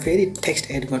लेयरमा गएर फेरि टेक्स्ट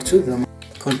एड गर्छु र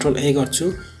कन्ट्रोल ए गर्छु,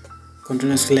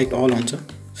 कन्ट्रोल सिलेक्ट अल हुन्छ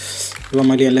र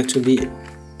मैले यहाँ लेख्छु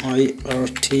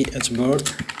BIRTH birth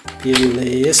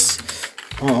place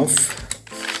of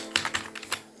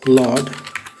lord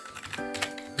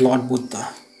Buddha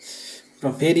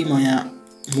र फेरि म यहाँ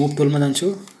मुभ टुलमा जान्छु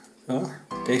र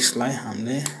टेक्स्टलाई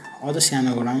हामीले अझ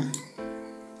सानो गराउँ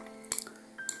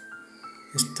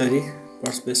यसरी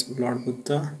प्लेस लर्ड बुद्ध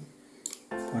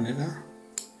भनेर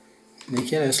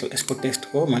लेखेर यसको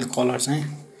टेक्स्टको मैले कलर चाहिँ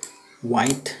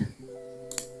व्हाइट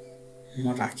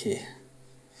म राखेँ।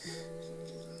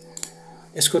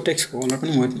 यसको टेक्स्टको कलर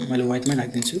पनि मैले व्हाइटमै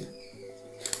राखिदिन्छु,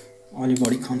 अलि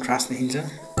बढी कन्ट्रास्ट देखिन्छ।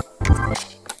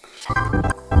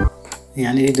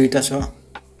 यहाँनिर दुईटा छ,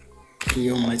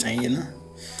 यो मलाई चाहिएन।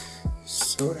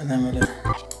 सो यसलाई मैले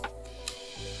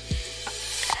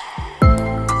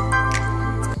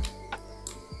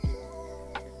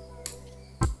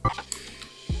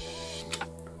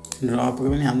र पक्कै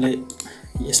पनि हामीले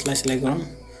यसलाई सिलेक्ट गरौँ,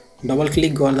 डबल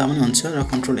क्लिक गर्दा पनि हुन्छ र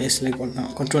कन्ट्रोल ए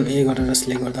गरेर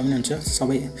सिलेक्ट गर्दा पनि हुन्छ।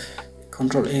 सबै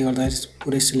कन्ट्रोल ए गर्दा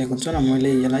पुरै सिलेक्ट हुन्छ र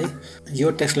मैले यसलाई यो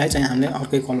टेक्स्टलाई चाहिँ हामीले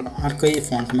अर्कै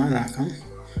फन्टमा राखौँ।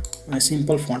 मैले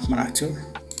सिम्पल फन्टमा राख्छु,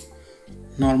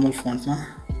 नर्मल फन्टमा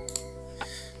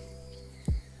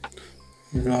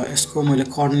र यसको मैले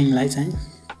कर्निङलाई चाहिँ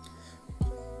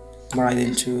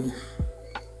बढाइदिन्छु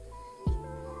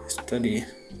यसरी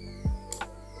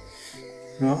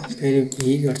र फेरि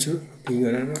भी गर्छु। भी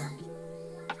गरेर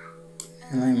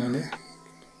यसलाई मैले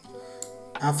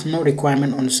आफ्नो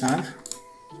रिक्वायरमेन्ट अनुसार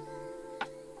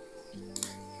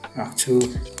राख्छु।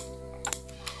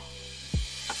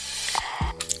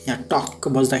 यहाँ टक्क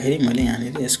बज्दाखेरि मैले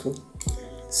यहाँनिर यसको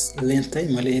लेन्थ चाहिँ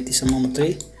मैले यतिसम्म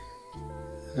मात्रै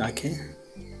राखेँ।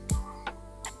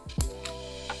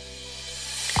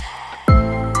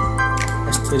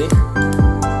 यसरी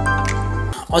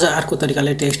अझ अर्को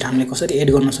तरिकाले टेक्स्ट हामीले कसरी एड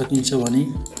गर्न सकिन्छ भने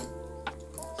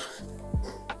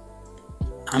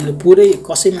हामीले पुरै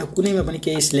कुनैमा पनि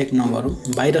केही सिलेक्ट नगरौँ,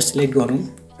 बाहिर सिलेक्ट गरौँ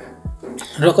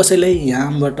र कसैलाई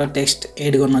यहाँबाट टेक्स्ट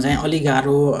एड गर्न चाहिँ अलि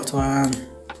गाह्रो अथवा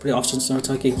पुरै अप्सन्सहरू छ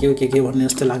के भन्ने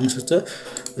जस्तो लाग्न सक्छ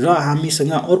र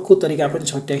हामीसँग अर्को तरिका पनि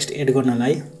छ टेक्स्ट एड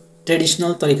गर्नलाई।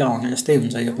 ट्रेडिसनल तरिका भने जस्तै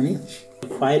हुन्छ यो पनि।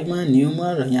 फाइलमा न्यूमा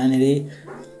र यहाँनिर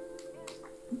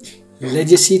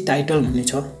लेजेसी टाइटल भन्ने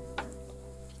छ,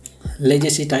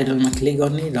 लेजेसी टाइटलमा क्लिक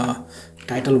गर्ने र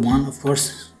टाइटल 1 अफ कोर्स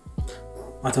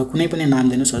अथवा कुनै पनि नाम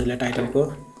दिनुहोस् हजुरले टाइटलको,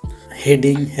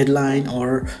 हेडिङ, हेडलाइन और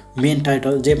मेन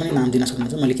टाइटल जे पनि नाम दिन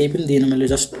सक्नुहुन्छ। मैले केही पनि दिएन, मैले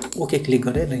जस्ट ओके क्लिक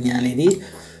गरेँ र यहाँनिर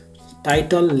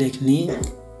टाइटल लेख्ने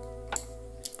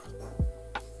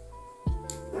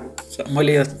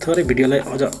मैले थोरै भिडियोलाई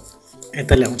अझ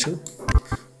यता ल्याउँछु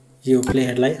यो प्ले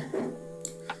हेडलाई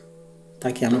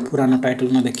ताकि हाम्रो पुरानो टाइटल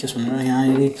नदेखियोस् भनेर।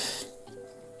 यहाँनिर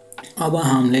अब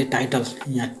हामीले टाइटल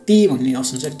यहाँ टी भन्ने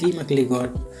अप्सन छ, टीमा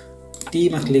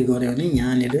क्लिक गऱ्यो भने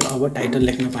यहाँनिर अब टाइटल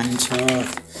लेख्न पाइन्छ।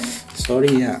 सरी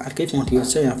यहाँ अर्कै फोन्ट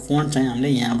युज छ यहाँ फोन्ट चाहिँ हामीले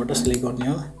यहाँबाट सिलेक्ट गर्ने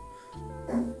हो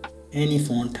एनी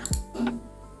फोन्ट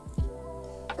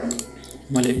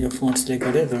मैले यो फोन्ट सिलेक्ट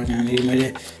गरेँ र यहाँनिर मैले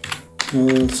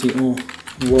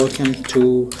welcome to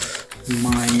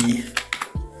my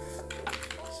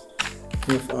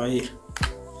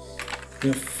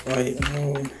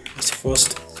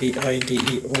first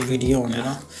VIDEO video भनेर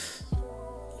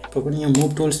पनि यो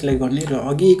मुभ टुल सिलेक्ट गर्ने र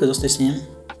अघिको जस्तै सेम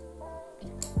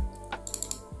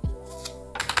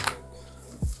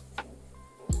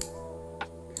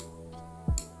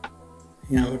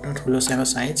यहाँबाट ठुलो सानो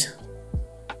साइज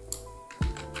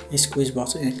स्क्विज भएको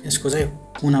छ यसको चाहिँ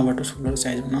कुनाबाट ठुलो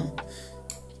साइज बनाऊ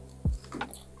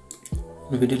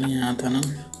भिडियोलाई यहाँ थानौँ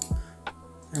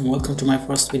welcome to my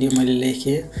first video मैले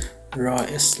लेखेँ र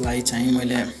यसलाई चाहिँ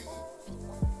मैले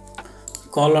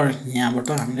कलर यहाँबाट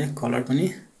हामीले कलर पनि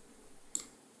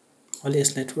अलि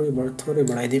यसलाई थोरै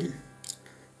बढाइदिउँ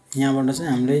यहाँबाट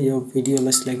चाहिँ हामीले यो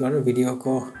भिडियोलाई सिलेक्ट गरेर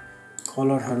भिडियोको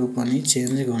कलरहरू पनि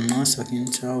चेन्ज गर्न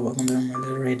सकिन्छ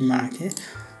मैले रेडमा राखेँ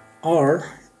और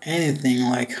एनिथिङ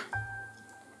लाइक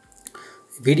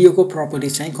भिडियोको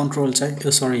प्रपर्टिज चाहिँ कन्ट्रोल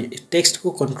चाहिँ सरी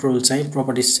टेक्स्टको कन्ट्रोल चाहिँ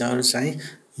प्रपर्टिजहरू चाहिँ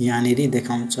यहाँनिर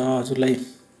देखाउँछ हजुरलाई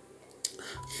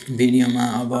भिडियोमा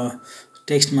अब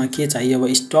टेक्स्टमा के चाहियो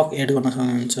अब स्टक एड गर्न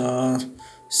सक्नुहुन्छ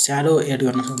स्याडो एड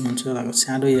गर्न सक्नुहुन्छ अब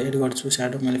स्याडो एड गर्छु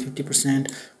स्याडो मैले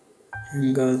 50%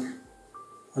 एंगल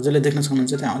हजुरले देख्न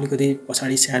सक्नुहुन्छ त्यहाँ अलिकति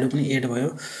पछाडी स्याडो पनि एड भयो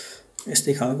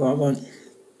यस्तै खालको अब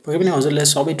पक्कै पनि हजुरले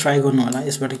सबै ट्राई गर्नु होला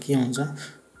यसबाट के हुन्छ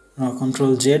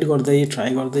कन्ट्रोल जेड गर्दै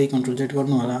ट्राई गर्दै कन्ट्रोल जेड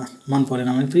गर्नु होला मन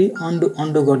परेन भने फेरि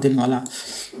अन्डु गरिदिनु होला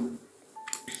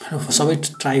सबै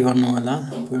ट्राई गर्नु होला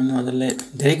हजुरले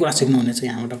धेरै कुरा सिक्नु हुनेछ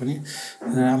यहाँबाट पनि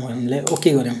र हामीले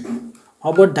ओके गर्यौं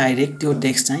अब डाइरेक्ट त्यो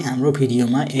टेक्स्ट चाहिँ हाम्रो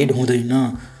भिडियोमा एड हुँदैन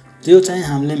त्यो चाहिँ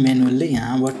हामीले म्यानुअली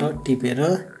यहाँबाट टिपेर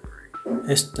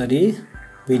यसरी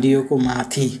भिडियोको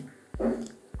माथि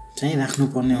चाहिँ राख्नु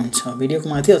पर्ने हुन्छ भिडियोको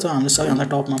माथि अथवा हामीले सबैभन्दा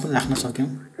टपमा पनि राख्न सक्यौं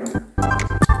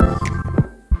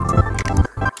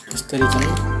यसरी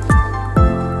चाहिँ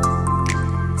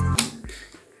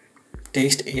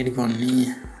टेक्स्ट एड गर्ने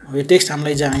अब यो टेक्स्ट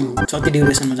हामीलाई चाहिँ जति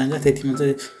ड्युरेसनमा चाहिन्छ त्यतिमा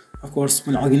चाहिँ अफ कोर्स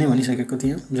मैले अघि नै भनिसकेको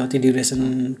थिएँ जति ड्युरेसन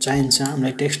चाहिन्छ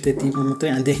हामीलाई टेक्स्ट त्यतिमा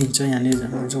मात्रै देखिन्छ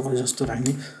यहाँनिर जो जस्तो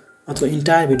राख्ने अथवा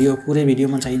इन्टायर भिडियो पुरै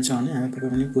भिडियोमा चाहिन्छ भने हामी पक्कै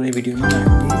पनि पुरै भिडियोमा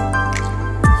राख्ने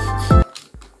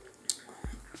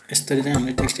यसरी चाहिँ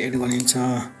हामीले टेक्स्ट एड गरिन्छ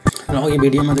र अघि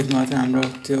भिडियोमा देख्नुभएको थियो हाम्रो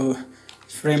त्यो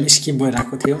फ्रेम स्किप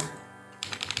भइरहेको थियो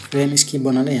फ्रेम स्किप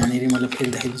बनाउने यहाँनिर मैले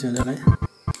फेरि देखाइदिन्छु हजुरलाई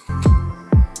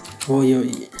हो यो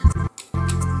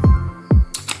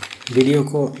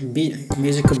भिडियोको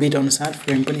म्युजिकको बिट अनुसार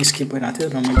फ्रेम पनि स्किप भइरहेको थियो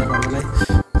र मैले हजुरलाई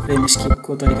फ्रेम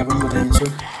स्किपको तरिका पनि बताइदिन्छु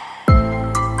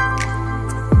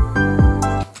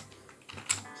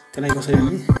त्यसलाई कसरी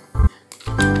हामी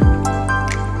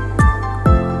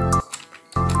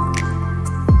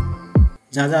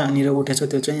जहाँनिर उठेछ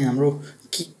त्यो चाहिँ हाम्रो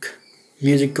किक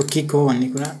म्युजिकको किक हो भन्ने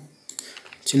कुरा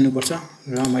चिन्नुपर्छ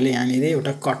र मैले यहाँनिर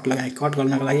एउटा कट लगाएँ कट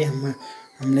गर्नको लागि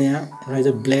हामीले यहाँ रहेछ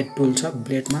ब्लेड टुल छ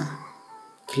ब्लेडमा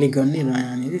क्लिक गर्ने र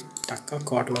यहाँनिर टक्क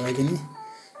कट लगाइदिने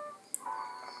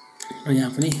र यहाँ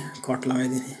पनि कट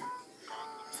लगाइदिने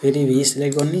फेरि भी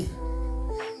सिलेक्ट गर्ने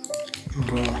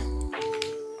र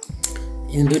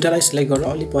यो दुईटालाई सिलेक्ट गरेर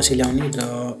अलि पछि ल्याउने र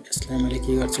यसलाई मैले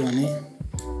के गर्छु भने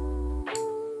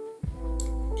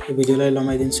यो भिडियोलाई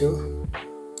लम्बाइदिन्छु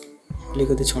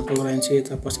अलिकति छोटो गराइदिन्छु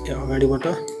यता पछि अगाडिबाट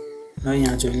र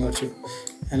यहाँ जोइन गर्छु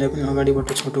यसलाई पनि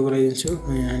अगाडिबाट छोटो गराइदिन्छु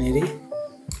र यहाँनिर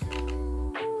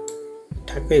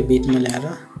ठ्याक्कै बिटमा ल्याएर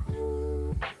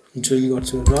जोइन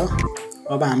गर्छु र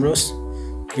अब हाम्रो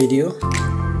भिडियो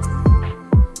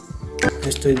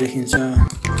यस्तै देखिन्छ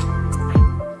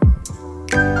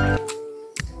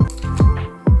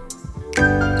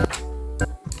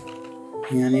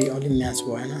यहाँनिर अलि म्याच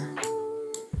भएन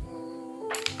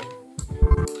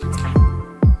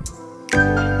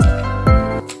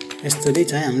यसरी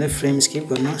चाहिँ हामीले फ्रेम स्किप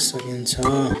गर्न सकिन्छ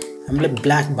हामीले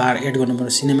ब्ल्याक बार एड गर्नु पर्यो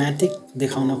सिनेम्याटिक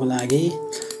देखाउनको लागि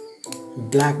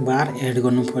ब्ल्याक बार एड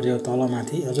गर्नु पर्यो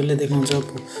तलमाथि हजुरले देख्नुहुन्छ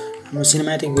हाम्रो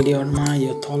सिनेम्याटिक भिडियोहरुमा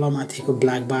यो तलमाथिको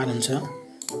ब्ल्याक बार हुन्छ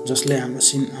जसले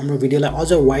हाम्रो भिडियोलाई अझ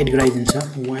वाइड गराइदिन्छ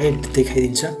वाइड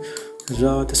देखाइदिन्छ र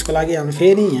त्यसको लागि हामी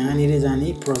फेरि यहाँनिर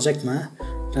जाने प्रोजेक्टमा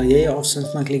र यही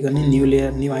अप्सन्समा क्लिक गर्ने न्यू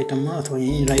लेयर न्यू आइटममा अथवा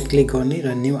यही राइट क्लिक गर्ने र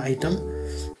न्यू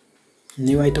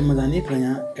आइटममा जाने र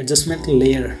यहाँ एडजस्टमेन्ट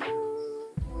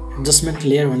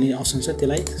लेयर भन्ने अप्सन छ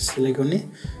त्यसलाई सिलेक्ट गर्ने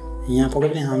यहाँ पक्कै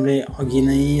पनि हामीले अघि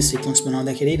नै सिक्वेन्स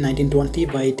बनाउँदाखेरि 1920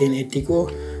 by 1080 को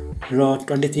र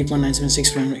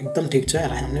 23.976 फ्रेम एकदम ठीक छ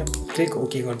यसलाई हामीले क्लिक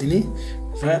ओके गर्दिने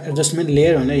र एडजस्टमेन्ट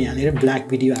लेयर भनेर यहाँनिर ब्ल्याक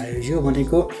भिडियो आयो यो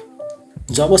भनेको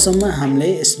जबसम्म हामीले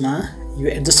यसमा यो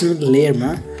एडजस्टमेन्ट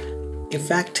लेयरमा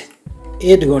इफेक्ट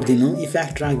एड गरिदिनु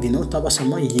इफेक्ट राखिदिनु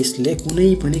तबसम्म यसले कुनै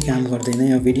पनि काम गर्दैन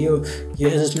यो भिडियो यो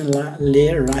एडजस्टमेन्ट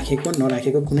लेयर राखेको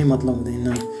नराखेको कुनै मतलब हुँदैन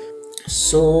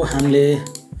सो हामीले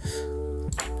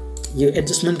यो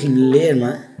एडजस्टमेन्ट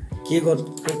लेयरमा के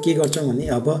गर्छौं भने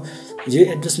अब यो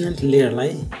एडजस्टमेन्ट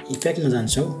लेयरलाई इफेक्टमा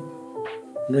जान्छौं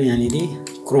र यहाँनिर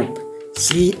क्रप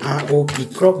CROP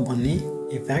क्रप भन्ने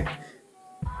इफेक्ट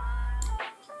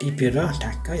टिपेर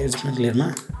ठ्याक्क एडजस्टमेन्ट लेयरमा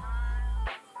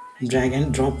ड्र्याग एन्ड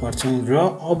ड्रप गर्छौं र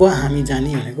अब हामी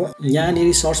जाने भनेको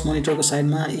यहाँनिर सर्च मोनिटरको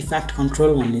साइडमा इफेक्ट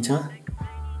कन्ट्रोल भन्ने छ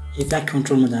इफेक्ट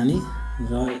कन्ट्रोलमा जाने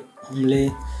र हामीले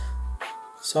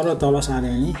सरल तल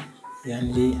सार्यो भने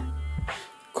यहाँनिर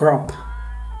क्रप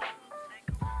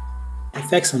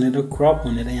इफेक्ट्स भनेर क्रप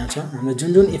भनेर यहाँ छ हामीले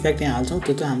जुन इफेक्ट यहाँ हाल्छौं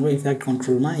त्यो त हाम्रो इफेक्ट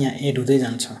कन्ट्रोलमा यहाँ एड हुँदै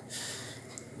जान्छ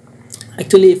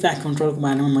एक्चुअली इफेक्ट कन्ट्रोलको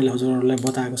बारेमा मैले हजुरहरुलाई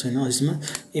बताएको छैन यसमा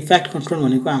इफेक्ट कन्ट्रोल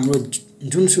भनेको हाम्रो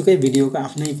जुनसुकै भिडियोको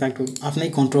आफ्नै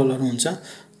कन्ट्रोलहरु हुन्छ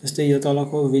जस्तै यो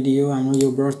तलको भिडियो हाम्रो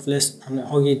यो बर्थ प्लेस हामीले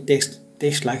अघि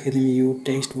टेक्स्ट राखेको थियौं यो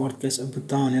टेक्स्ट बर्थ प्लेस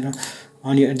बुद्ध भनेर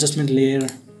अनि यो एडजस्टमेन्ट लेयर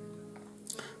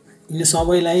यिनी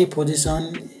सबैलाई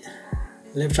पोजिसन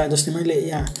लेफ्ट राइट जस्तै मैले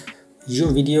यहाँ यो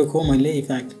भिडियोको मैले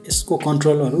इफेक्ट यसको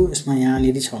कन्ट्रोलहरु यसमा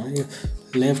यहाँनिर छ यो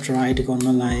लेफ्ट राइट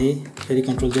गर्नलाई फेरि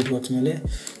कन्ट्रोल जेड गर्छु मैले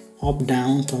अप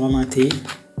डाउन तल माथि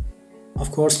of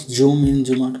course zoom in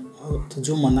zoom out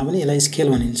zoom भन्दा पनि यसलाई स्केल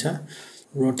भनिन्छ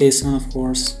रोटेसन अफ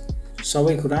कोर्स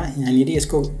सबै कुरा यहाँनिर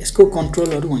यसको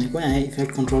कन्ट्रोलहरु भनेको यहाँ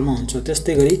इफेक्ट कन्ट्रोलमा हुन्छ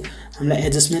त्यस्तै गरी हामीलाई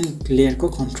एडजस्टमेन्ट लेयरको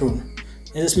कन्ट्रोल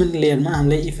एडजस्टमेन्ट लेयरमा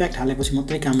हामीले इफेक्ट हालेपछि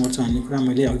मात्रै काम गर्छ भन्ने कुरा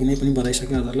मैले अघि नै पनि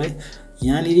बताइसके हजुरलाई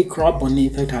यहाँनिर क्रप भन्ने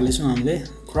इफेक्ट हालेछौं हामीले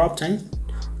क्रप चाहिँ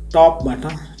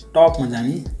टपबाट टपमा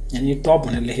जाने यहाँनिर टप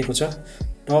भनेर लेखेको छ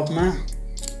टपमा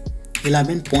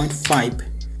 11.5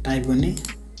 टाइप गर्ने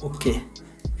ओके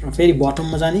र फेरि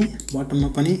बटममा जाने बटममा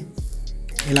पनि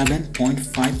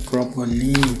 11.5 क्रप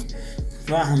गर्ने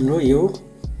र हाम्रो यो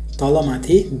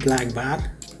तलमाथि ब्ल्याक बार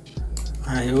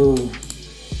आयो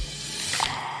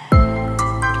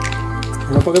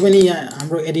र पक्कै पनि यहाँ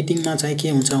हाम्रो एडिटिङमा चाहिँ के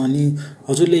हुन्छ भने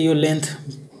हजुरले यो लेन्थ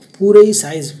पुरै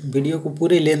साइज भिडियोको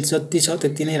पुरै लेन्थ जति छ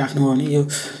त्यति नै राख्नुभयो भने यो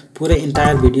पुरै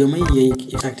इन्टायर भिडियोमै यही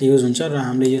इफेक्ट युज हुन्छ र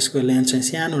हामीले यसको लेन्थ चाहिँ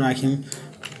सानो राख्यौं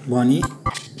भने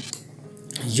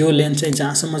यो लेन्थ चाहिँ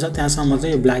जहाँसम्म छ त्यहाँसम्म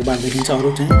चाहिँ यो ब्ल्याक बार देखिन्छ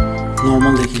अरु चाहिँ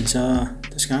नर्मल देखिन्छ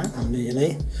त्यसकारण हामीले यसलाई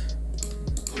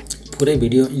पुरै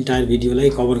भिडियो इन्टायर भिडियोलाई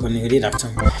कभर गर्ने गरी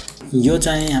राख्छौं यो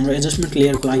चाहिँ हाम्रो एडजस्टमेन्ट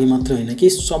लेयरको लागि मात्र हैन कि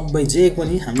सबै जे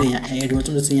पनि हामीले यहाँ एड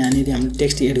गर्छौं जस्तै यहाँनिर हामीले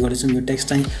टेक्स्ट एड गरेछौं यो टेक्स्ट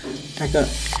चाहिँ टक्क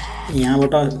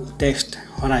यहाँबाट टेक्स्ट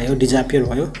हरायो डिजापियर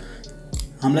भयो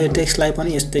हामीलाई यो टेक्स्टलाई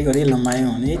पनि यस्तै गरी लम्बायो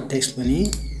भने टेक्स्ट पनि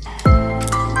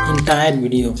entire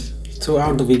video through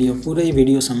out the video पुरै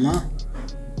भिडियोसम्म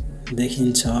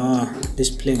देखिन्छ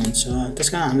डिस्प्ले हुन्छ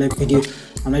त्यसकारण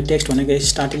हामीलाई टेक्स्ट भनेको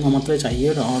स्टार्टिङमा मात्रै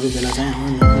चाहियो र अरु बेला चाहिँ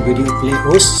हाम्रो भिडियो प्ले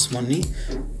होस् भन्ने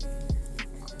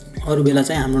अरु बेला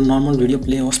चाहिँ हाम्रो नर्मल भिडियो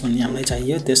प्ले होस् भन्ने हामीलाई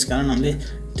चाहियो त्यसकारण हामीले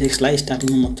टेक्स्टलाई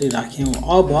स्टार्टिङमा मात्रै राख्यौं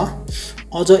अब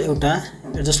अझ एउटा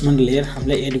एडजस्टमेन्ट लेयर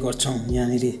हामीले एड गर्छौं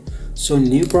यहाँनिर सो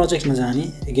न्यू प्रोजेक्टमा जाने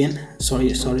again sorry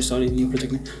new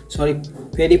project sorry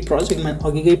फेरि प्रोजेक्टमा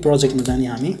अघिकै प्रोजेक्टमा जाने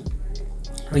हामी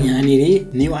र यहाँनिर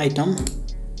न्यू आइटम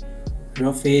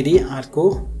र फेरि अर्को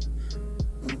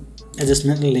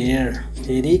एडजस्टमेन्ट लेयर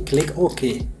फेरि क्लिक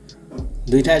ओके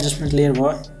दुईटा एडजस्टमेन्ट लेयर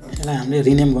भयो यसलाई हामीले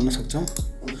रिनेम गर्न सक्छौं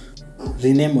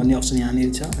रिनेम भन्ने अप्सन यहाँनिर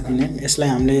छ रिनेम यसलाई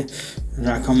हामीले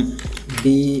राखौं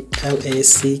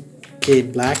BLACK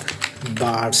ब्ल्याक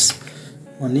बार्स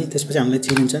भन्ने त्यसपछि हामीले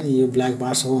चिनिन्छ नि यो ब्ल्याक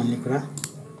बार्स हो भन्ने कुरा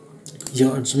यो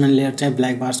एडजस्टमेन्ट लेयर चाहिँ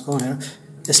ब्ल्याक बार्स को भनेर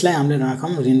यसलाई हामीले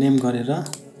राखौं रिनेम गरेर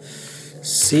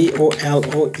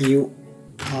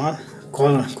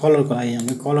COLOUR कलरको लागि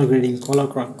हामीले कलर ग्रेडिङ कलर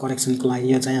करेक्सनको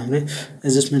लागि यो चाहिँ हामीले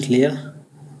एडजस्टमेन्ट लेयर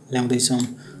ल्याउँदैछौं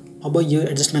अब यो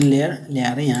एडजस्टमेन्ट लेयर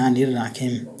ल्याएर यहाँनिर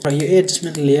राख्यौं र यो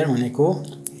एडजस्टमेन्ट लेयर भनेको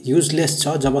युजलेस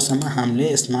छ जबसम्म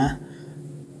हामीले यसमा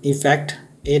इफेक्ट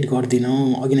एड गर्दिनौं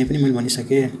अघि नै पनि मैले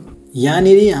भनिसके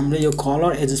यहाँनिर हामीले यो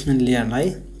कलर एडजस्टमेन्ट लेयरलाई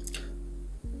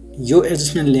यो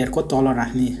एडजस्टमेन्ट लेयरको तल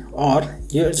राख्ने और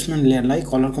यो एडजस्टमेन्ट लेयरलाई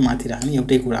कलरको माथि राख्ने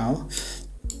एउटै कुरा हो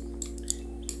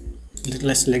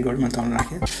यसलाई सिलेक्ट गरेर म तल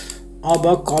राखे अब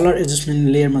कलर एडजस्टमेन्ट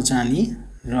लेयरमा जाने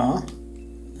र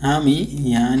हामी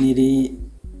यहाँनिर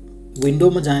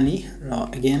विन्डोमा जाने र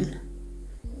अगेन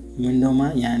विन्डोमा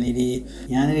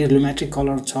यहाँनिर लुमेट्रिक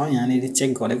कलर छ यहाँनिर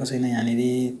चेक गरेको छैन यहाँनिर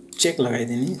चेक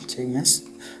लगाइदिने चेक मिन्स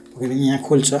पक्कै यहाँ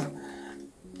खोल्छ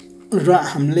र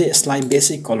हामीले यसलाई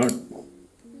बेसिक कलर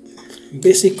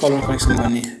करेक्सन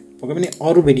गर्ने पक्कै पनि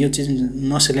अरु भिडियो चाहिँ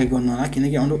नसिलेक्ट गर्नु होला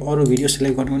किनकि अरु भिडियो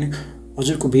सिलेक्ट गर्नु भने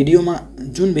हजुरको भिडियोमा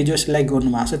जुन भिडियो सिलेक्ट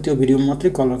गर्नुभएको छ त्यो भिडियोमा मात्रै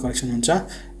कलर करेक्सन हुन्छ।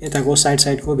 यताको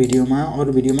साइडको भिडियोमा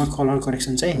अरु भिडियोमा कलर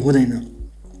करेक्सन चाहिँ हुँदैन।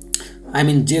 आई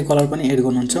मिन जे कलर पनि एड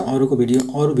गर्नुहुन्छ अरु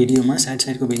भिडियोमा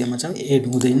साइडको भिडियोमा चाहिँ एड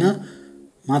हुँदैन।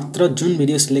 मात्र जुन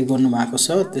भिडियो सिलेक्ट गर्नुभएको छ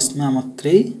त्यसमा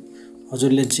मात्रै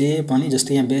हजुरले जे पनि,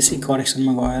 जस्तै यहाँ बेसिक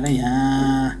करेक्सनमा गएर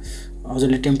यहाँ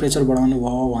हजुरले टेम्परेचर बढाउनु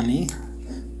भयो भने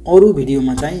अरु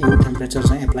भिडियोमा चाहिँ यो टेम्परेचर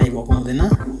चाहिँ एप्लाई भएको हुँदैन,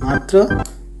 मात्र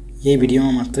यही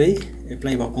भिडियोमा मात्रै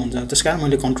एप्लाई भएको हुन्छ। त्यसकारण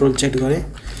मैले कन्ट्रोल Z गरेँ।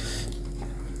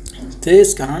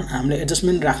 त्यसकारण हामीले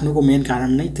एडजस्टमेन्ट राख्नुको मेन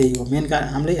कारण नै त्यही हो। मेन कारण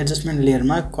हामीले एडजस्टमेन्ट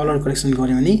लेयरमा कलर करेक्सन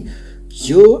गर्यो भने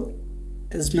यो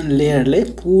एडजस्टमेन्ट लेयरले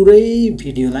पुरै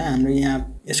भिडियोलाई हाम्रो यहाँ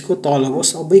यसको तलको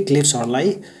सबै क्लिप्सहरुलाई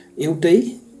एउटै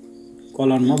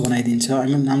कलरमा बनाइदिन्छ। आई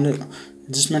मिन हामीले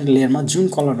एडजस्टमेन्ट लेयरमा जुन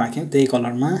कलर राख्यौं त्यही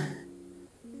कलरमा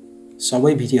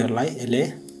सबै भिडियोहरुलाई यसले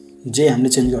जे हामीले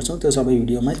चेन्ज गर्छौं त्यो सबै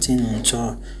भिडियोमा चेन्ज हुन्छ।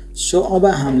 सो अब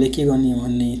हामीले के गर्ने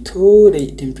भने थोरै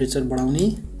टेम्परेचर बढाउने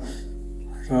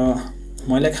र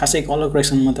मैले खासै कलर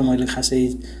करेक्सनमा त मैले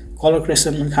कलर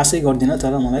करेक्सन खासै गर्दिन,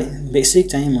 तर मलाई बेसिक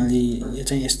चाहिँ मैले यो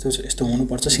चाहिँ यस्तो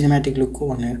हुनुपर्छ सिनेम्याटिक लुकको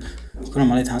भन्ने कुरा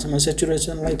मलाई थाहा छ। म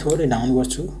सेचुरेसनलाई थोरै डाउन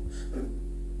गर्छु।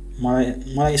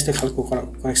 मलाई यस्तो खालको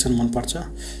करेक्सन मन पर्छ।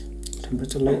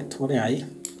 टेम्परेचरलाई थोरै हाई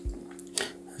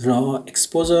र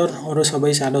एक्सपोजर अरु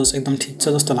सबै स्याडोज एकदम ठीक छ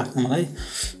जस्तो लाग्छ मलाई,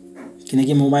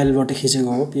 किनकि मोबाइलबाट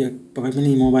खिचेको हो। पक्कै पनि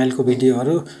मोबाइलको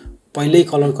भिडियोहरु पहिल्यै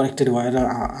कलर करेक्टेड भएर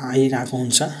आइराको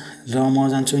हुन्छ। र म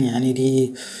जान्छु यहाँनिर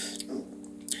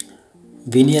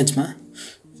भिनियजमा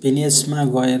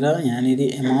गएर यहाँनिर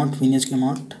भिनियजको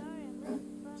अमाउन्ट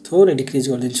थोरै डिक्रिज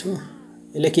गरिदिन्छु।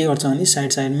 यसले के गर्छ भने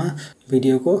साइडमा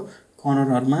भिडियोको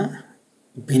कर्नरहरुमा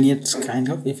भिनियज काइन्ड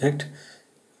अफ इफेक्ट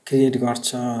क्रिएट गर्छ।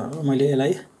 मैले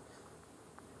यसलाई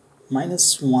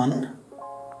 -1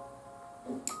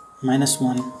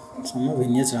 सम्म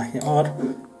भिनियज राखे और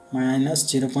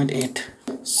 -0.8।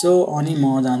 सो अनि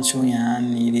म जान्छु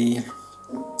यहाँनिर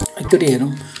एकचोटी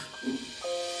हेरौं।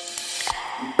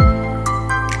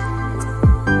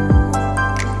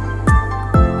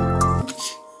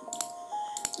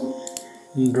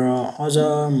 र अझ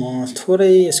म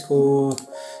थोरै यसको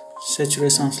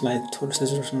सेचुरेसनलाई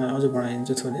अझ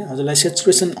बढाइदिन्छु थोरै। हजुरलाई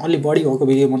सेचुरेसन अलि बढी भएको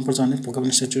भिडियो मन पर्छ भने पक्कै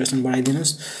पनि सेचुरेसन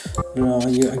बढाइदिनुस् र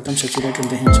यो एकदम सेचुरेटेड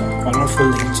देखिन्छ, कलरफुल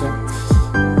देखिन्छ।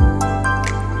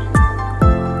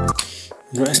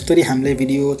 र यसरी हामीले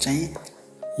भिडियो चाहिँ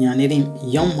यहाँनिर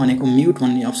यम भनेको म्युट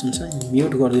भन्ने अप्सन छ,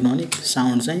 म्युट गरिदिनु भने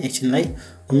साउन्ड चाहिँ एकछिनलाई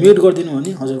म्युट गरिदिनु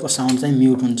भने हजुरको साउन्ड चाहिँ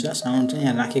म्युट हुन्छ। साउन्ड चाहिँ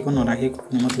यहाँ राखेको नराखेको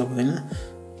मतलब हुँदैन।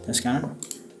 त्यसकारण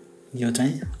यो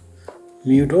चाहिँ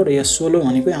म्युट हो। र यो सोलो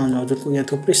भनेको हजुरको यहाँ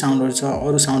थुप्रै साउन्डहरु छ,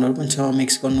 अरु साउन्डहरु पनि छ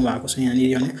मिक्स गर्नु भएको छ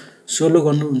यहाँनिर भने सोलो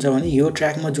गर्नुहुन्छ भने यो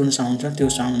ट्र्याकमा जुन साउन्ड छ त्यो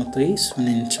साउन्ड मात्रै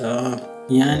सुनिन्छ।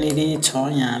 यहाँनिर छ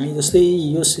यहाँ हामी जस्तै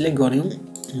यो सिलेक्ट गर्यौं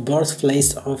बर्थ प्लेस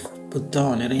अफ बुद्ध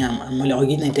भनेर यहाँ मैले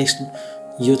अघि नै टेक्स्ट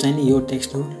यो चाहिँ नि यो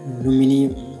टेक्स्ट हो लुम्बिनी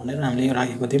भनेर हामीले यो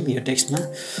राखेको थियौं यो टेक्स्टमा।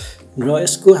 र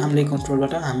यसको हामीले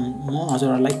कन्ट्रोलबाट म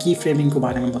हजुरहरुलाई की फ्रेमिङको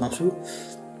बारेमा बताउँछु।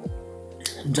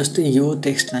 जस्तै यो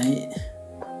टेक्स्टलाई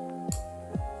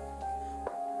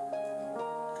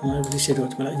रिसेट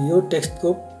गर्छु मलाई यो टेक्स्टको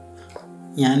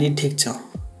यहाँनिर ठीक छ।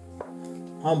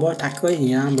 अब ठ्याक्कै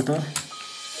यहाँबाट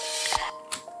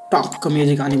टक्क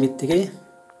म्युजिक आउने बित्तिकै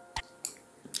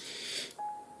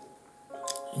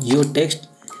यो टेक्स्ट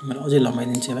मैले अझै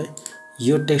लम्बाइदिन्छु यसलाई।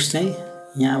 यो टेक्स्ट चाहिँ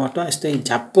यहाँबाट यस्तै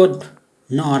झ्याप्प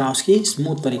नहराओस् कि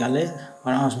स्मुथ तरिकाले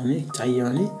हराओस् भने चाहियो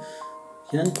भने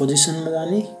किनभने पोजिसनमा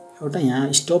जाने एउटा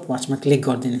यहाँ स्टप वाचमा क्लिक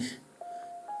गरिदिने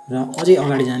र अझै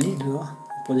अगाडि जाने र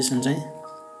पोजिसन चाहिँ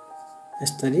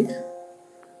यसरी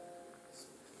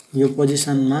यो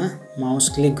पोजिसनमा माउस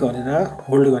क्लिक गरेर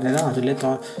होल्ड गरेर हजुरले त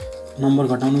नम्बर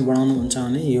घटाउनु बढाउनु हुन्छ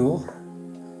भने यो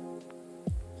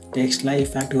टेक्स्टलाई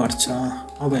इफेक्ट गर्छ।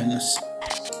 अब हेर्नुस्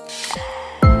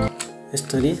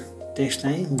यसरी टेक्स्ट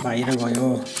चाहिँ बाहिर गयो।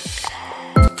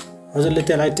 हजुरले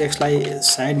त्यसलाई टेक्स्टलाई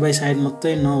साइड बाइ साइड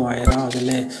मात्रै नभएर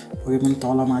हजुरले कोही पनि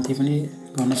तल माथि पनि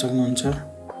गर्न सक्नुहुन्छ।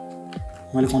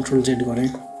 मैले कन्ट्रोल Z गरेँ।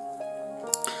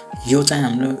 यो चाहिँ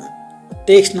हाम्रो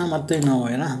टेक्स्टमा मात्रै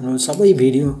नभएर हाम्रो सबै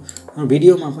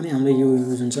भिडियोमा पनि हामीले यो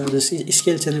युज हुन्छ। जस्तै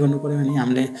स्केल चेन्ज गर्नु पर्यो भने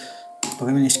हामीले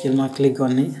पक्कै पनि स्केलमा क्लिक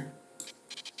गर्ने,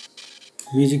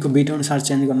 म्युजिकको बिट अनुसार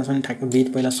चेन्ज गर्न सक्ने, ठ्याक्क बिट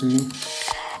पहिला सुन्ने,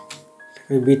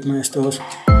 ठ्याक्कै बिटमा यस्तो होस्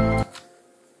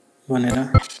भनेर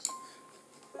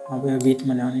अब यो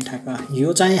बिटमा ल्याउने ठ्याक्क।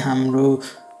 यो चाहिँ हाम्रो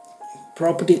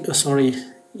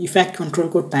इफेक्ट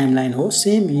कन्ट्रोलको टाइमलाइन हो।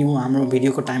 सेम यो हाम्रो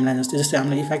भिडियोको टाइमलाइन जस्तै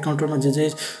हामीले इफेक्ट कन्ट्रोलमा जे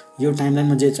यो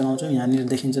टाइमलाइनमा जे चलाउँछौँ यहाँनिर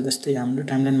देखिन्छ, त्यस्तै हाम्रो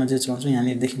टाइमलाइनमा जे चलाउँछौँ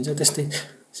यहाँनिर देखिन्छ। त्यस्तै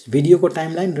भिडियोको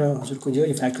टाइमलाइन र हजुरको यो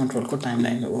इफेक्ट कन्ट्रोलको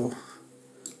टाइमलाइन हो।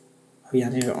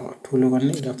 यहाँनिर ठुलो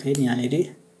गर्ने र फेरि यहाँनिर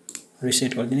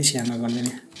रिसेट गरिदिने, सानो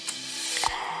गरिदिने।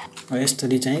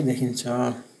 यसरी चाहिँ देखिन्छ।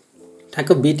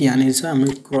 ठ्याक्क बिट यहाँनिर छ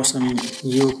हाम्रो क्रस,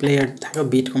 यो प्लेयर ठ्याक्क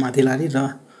बिटको माथि लाने र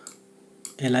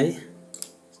यसलाई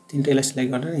तिनटैलाई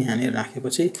सिलेक्ट गरेर यहाँनिर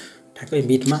राखेपछि ठ्याक्कै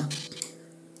बिटमा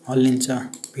हल्लिन्छ।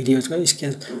 भिडियोको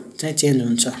स्केल चाहिँ चेन्ज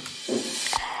हुन्छ।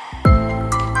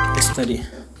 यसरी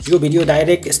यो भिडियो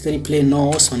डाइरेक्ट यसरी प्ले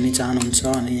नहोस् भन्ने चाहनुहुन्छ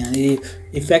भने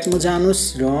यहाँनिर इफेक्टमा जानुहोस्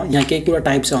र यहाँ केही कुरा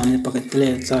टाइप छ भने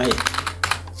त्यसलाई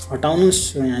हटाउनुहोस्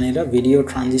र यहाँनिर भिडियो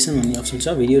ट्रान्जिसन भन्ने अप्सन छ।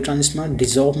 भिडियो ट्रान्जिसनमा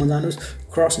डिजल्भमा जानुहोस्,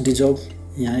 क्रस डिजल्भ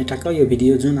यहाँनिर ठ्याक्क यो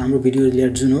भिडियो जुन हाम्रो भिडियो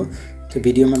लेयर जुन हो त्यो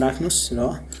भिडियोमा राख्नुहोस् र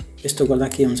यस्तो गर्दा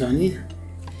के हुन्छ भने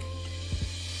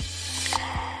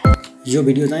यो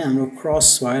भिडियो चाहिँ हाम्रो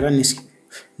क्रस भएर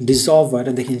डिजल्भ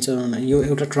भएर देखिन्छ। यो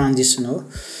एउटा ट्रान्जिसन हो,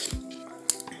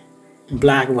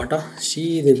 ब्ल्याकबाट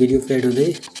सिधै भिडियो फेड हुँदै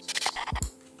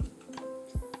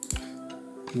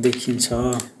देखिन्छ।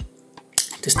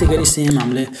 त्यस्तै गरी सेम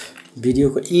हामीले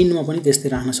भिडियोको इन्डमा पनि त्यस्तै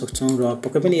राख्न सक्छौँ र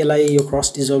पक्कै पनि यसलाई यो क्रस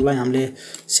डिजल्भलाई हामीले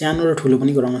सानो र ठुलो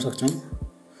पनि गराउन सक्छौँ।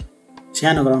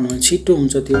 सानो गराउनु भने छिटो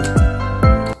हुन्छ, त्यो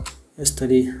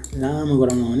यसरी लामो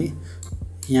गराउनु भने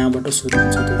यहाँबाट सुरु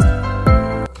हुन्छ त्यो।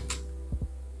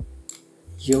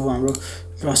 यो हाम्रो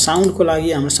र साउन्डको लागि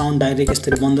हाम्रो साउन्ड डाइरेक्ट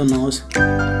यसरी बन्द नहोस्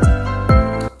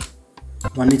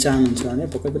भन्ने चाहनुहुन्छ भने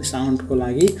पक्कै पनि साउन्डको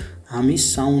लागि हामी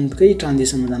साउन्डकै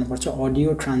ट्रान्जिसनमा जानुपर्छ। अडियो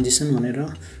ट्रान्जिसन भनेर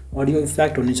अडियो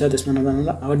इफेक्ट हुनेछ, त्यसमा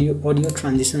नजानुहोला, अडियो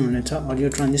ट्रान्जिसन हुनेछ। अडियो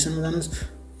ट्रान्जिसनमा जानुहोस्,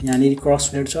 यहाँनिर क्रस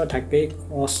फेड छ, ठ्याक्कै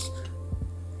क्रस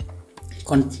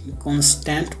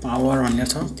कन्स्ट्यान्ट पावर भनेर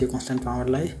छ, त्यो कन्स्ट्यान्ट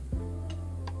पावरलाई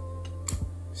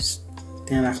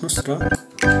त्यहाँ राख्नुहोस् र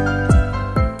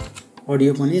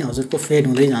अडियो पनि हजुरको फेड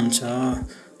हुँदै जान्छ।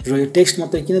 र यो टेक्स्ट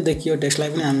मात्रै किन देखियो, टेक्स्टलाई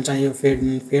पनि हामी चाहियो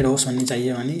फेड होस् भन्ने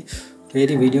चाहियो भने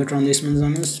फेरि भिडियो ट्रान्जिसनमा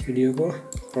जानुहोस्, भिडियोको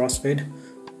क्रस फेड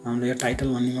हामीले यो टाइटल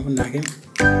भन्नेमा पनि राख्यौँ,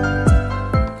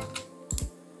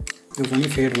 यो पनि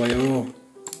फेड भयो।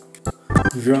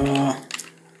 र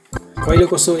कहिले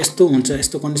कसो यस्तो हुन्छ,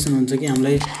 यस्तो कन्डिसन हुन्छ कि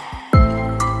हामीलाई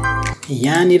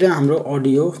यहाँनिर हाम्रो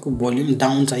अडियोको भोल्युम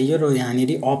डाउन चाहियो र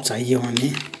यहाँनिर अप चाहियो भने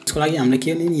त्यसको लागि हामीले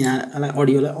के भने यहाँलाई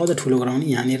अडियोलाई अझ ठुलो गराउने,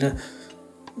 यहाँनिर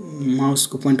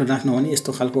माउसको पोइन्टर राख्नु भने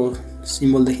यस्तो खालको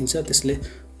सिम्बल देखिन्छ। त्यसले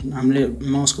हामीले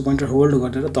माउसको पोइन्टर होल्ड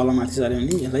गरेर तल माथि सार्यो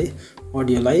भने यसलाई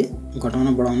अडियोलाई घटाउन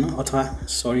बढाउन, अथवा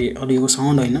अडियोको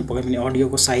साउन्ड होइन, पक्कै पनि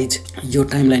अडियोको साइज, यो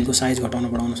टाइमलाइनको साइज घटाउन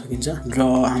बढाउन सकिन्छ। र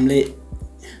हामीले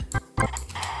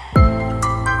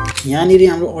यहाँनिर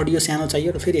हाम्रो अडियो सानो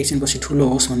चाहियो र फेरि एकछिनपछि ठुलो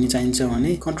होस् भन्ने चाहिन्छ भने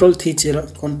कन्ट्रोल थिचेर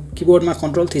किबोर्डमा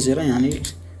कन्ट्रोल थिचेर यहाँनिर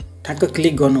ठ्याक्क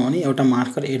क्लिक गर्नु भने एउटा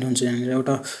मार्कर एड हुन्छ, यहाँनिर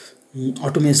एउटा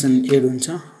अटोमेसन एड हुन्छ।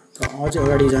 र अझै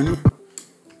अगाडि जाने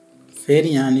फेरि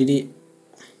यहाँनिर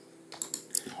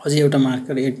अझै एउटा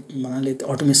मार्कर एड भन्नाले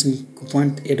अटोमेसनको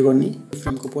पोइन्ट एड गर्ने,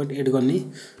 फ्रेमको पोइन्ट एड गर्ने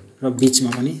र बिचमा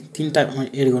पनि तीनटा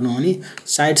एड गर्नु भने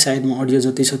साइडमा अडियो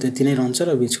जति छ त्यति नै रहन्छ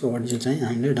र बिचको अडियो चाहिँ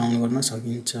हामीले डाउन गर्न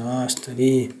सकिन्छ।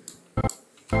 यसरी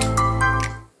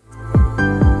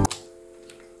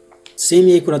सेम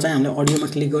यही कुरा चाहिँ हामीले अडियोमा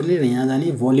क्लिक गर्ने र यहाँ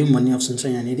जाने भोल्युम भन्ने अप्सन छ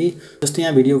यहाँनिर। जस्तै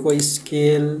यहाँ भिडियोको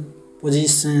स्केल,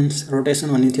 पोजिसन्स, रोटेसन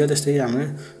भन्ने थियो, त्यस्तै हाम्रो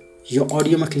यो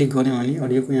अडियोमा क्लिक गऱ्यौँ भने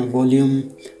अडियोको यहाँ भोल्युम,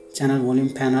 च्यानल भोल्युम,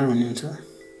 फ्यानर भन्ने हुन्छ।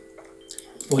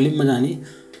 भोल्युममा जाने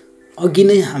अघि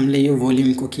नै हामीले यो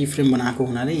भोल्युमको की फ्रेम बनाएको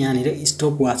हुनाले यहाँनिर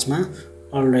स्टप वाचमा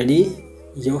अलरेडी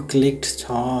यो क्लिक्ड छ।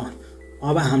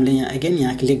 अब हामीले यहाँ अगेन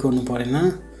यहाँ क्लिक गर्नु परेन,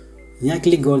 यहाँ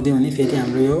क्लिक गरिदियो भने फेरि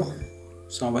हाम्रो यो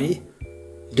सबै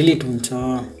डिलिट हुन्छ।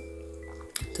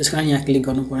 त्यस कारण यहाँ क्लिक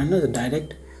गर्नु परेन, डाइरेक्ट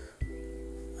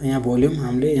यहाँ भोल्युम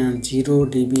हामीले यहाँ 0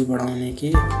 dB बढाउने कि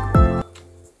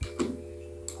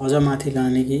अझ माथि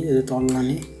लाने कि तल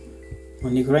लाने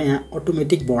भन्ने कुरा यहाँ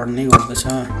अटोमेटिक बढ्ने गर्दछ।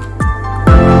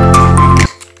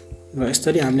 र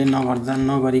यसरी हामीले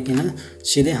नगरिकन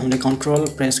सिधै हामीले कन्ट्रोल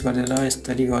प्रेस गरेर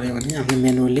यसरी गऱ्यो भने हामीले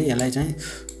म्यानुअली यसलाई चाहिँ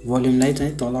भोल्युमलाई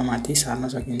चाहिँ तल माथि सार्न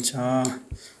सकिन्छ।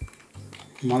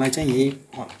 मलाई चाहिँ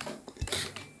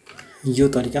यो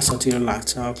तरिका सजिलो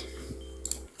लाग्छ।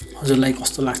 हजुरलाई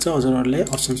कस्तो लाग्छ हजुरहरूले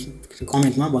अप्सन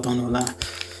कमेन्टमा बताउनु होला।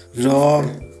 र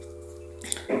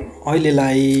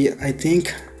अहिलेलाई आई थिंक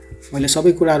मैले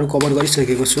सबै कुराहरू कभर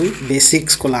गरिसकेको छु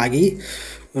बेसिक्सको लागि।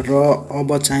 र अब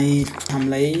चाहिँ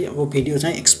हामीलाई अब भिडियो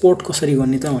चाहिँ एक्सपोर्ट कसरी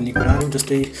गर्ने त भन्ने कुराहरू,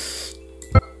 जस्तै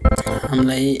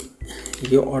हामीलाई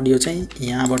यो अडियो चाहिँ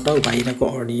यहाँबाट बाहिरको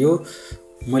अडियो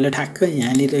मैले ठ्याक्क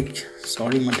यहाँनिर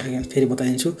सरी मैले फेरि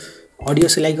बताइदिन्छु। अडियो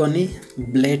सिलेक्ट गर्ने,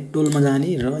 ब्लेड टुलमा जाने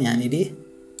र यहाँनिर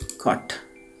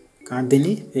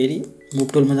काट्दिने, फेरि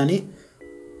मुभ टुलमा जाने,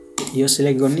 यो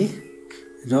सिलेक्ट गर्ने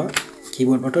र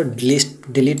किबोर्डबाट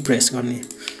डिलिट प्रेस गर्ने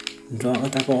र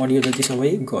यताको अडियो जति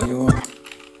सबै गयो।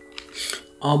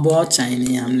 अब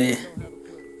चाहिने हामीले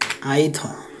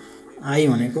आई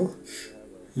भनेको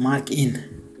मार्क इन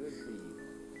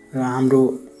र हाम्रो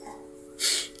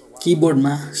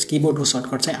कीबोर्डको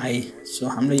सर्टकट चाहिँ आई। सो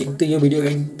हाम्रो एकदम यो भिडियोको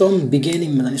एकदम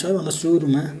बिगिनिङमा जाने सबैभन्दा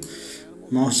सुरुमा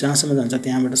माउस जहाँसम्म जान्छ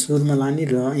त्यहाँबाट सुरुमा लाने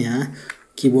र यहाँ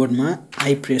कीबोर्डमा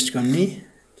आई प्रेस गर्ने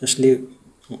जसले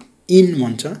इन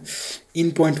भन्छ,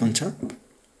 इन पोइन्ट हुन्छ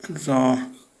र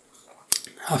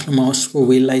आफ्नो माउसको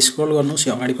व्हीललाई स्क्रोल गर्नुस्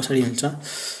यो अगाडि पछाडि हुन्छ।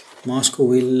 माउसको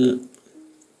व्हील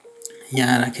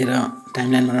यहाँ राखेर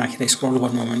टाइमलाइनमा राखेर स्क्रोल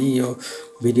गर्नु भने यो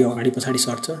भिडियो अगाडि पछाडि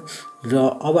सर्छ र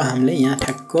अब हामीले यहाँ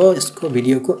ठ्याक्क यसको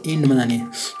भिडियोको इन्डमा जाने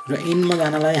र इन्डमा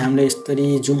जानलाई हामीले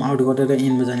यसरी जुम आउट गरेर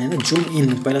इन्डमा जाने हैन। जुम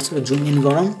इन पहिला चाहिँ जुम इन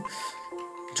गरौँ।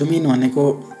 जुम इन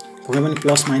भनेको पक्कै पनि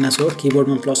प्लस माइनस हो।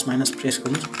 कीबोर्डमा प्लस माइनस प्रेस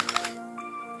गर्नुस्।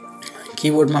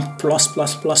 कीबोर्डमा प्लस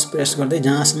प्लस प्लस प्रेस गर्दै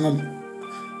जहाँसम्म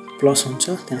प्लस हुन्छ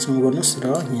त्यहाँसम्म गर्नुस् र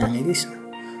यहाँनिर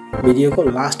भिडियोको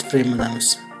लास्ट फ्रेममा जानुस्।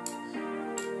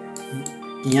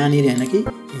 यहाँनिर हैन कि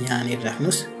यहाँनिर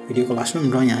राख्नुस् भिडियोको लास्टमा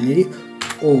र यहाँनिर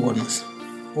ओ गर्नुस्।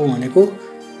 ओ भनेको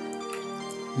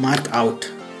मार्क आउट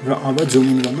र अब जुम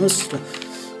इन गर्नुस् र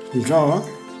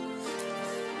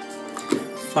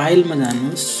फाइलमा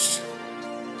जानुस्।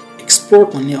 एक्सपोर्ट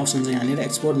भन्ने अप्सन छ यहाँनिर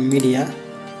एक्सपोर्ट मिडिया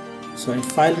सरी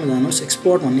फाइलमा जानुस्।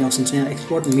 एक्सपोर्ट भन्ने अप्सन छ यहाँ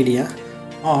export media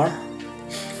or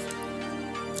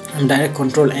direct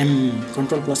control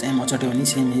plus am अचाट्यो भने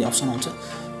सेम यही अप्सन आउँछ।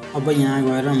 अब यहाँ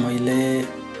गएर मैले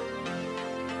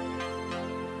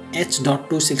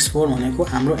H.264 भनेको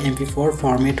हाम्रो MP4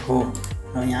 फर्मेट हो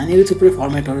र यहाँनिर थुप्रै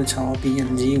फर्मेटहरू छ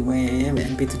PNG, वेभ,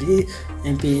 MP3,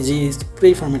 MPG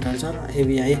थुप्रै फर्मेटहरू छ र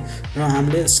AVI र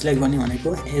हामीले सिलेक्ट गर्ने भनेको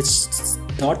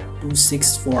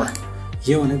H.264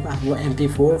 यो भनेको हाम्रो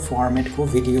MP4 फर्मेटको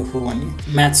भिडियो हो भने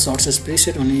म्याथ सोर्सेस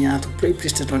प्रिसेट भने यहाँ थुप्रै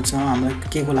प्रिसेटहरू छ। हामीलाई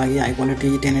के को लागि हाई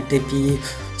क्वालिटी 1080p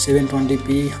 720p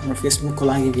हाम्रो फेसबुकको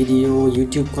लागि भिडियो,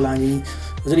 युट्युबको लागि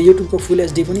हजुर युट्युबको फुल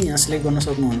एचडी पनि यहाँ सिलेक्ट गर्न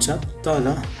सक्नुहुन्छ।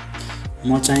 तर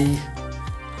म चाहिँ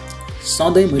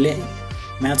सधैँ मैले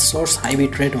math source high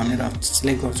beet rate भनेर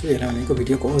सिलेक्ट गर्छु। यसले भनेको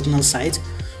भिडियोको ओरिजिनल साइज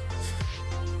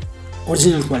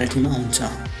ओरिजिनल क्वालिटीमा हुन्छ।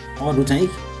 अरु चाहिँ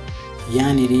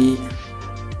यहाँनिर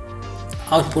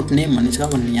आउटपुट नेम भन्ने छ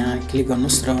भने यहाँ क्लिक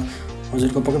गर्नुस् र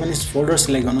हजुरको पक्कै पनि फोल्डर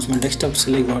सिलेक्ट गर्नुस्। म डेस्कटप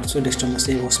सिलेक्ट गर्छु डेस्कटपमा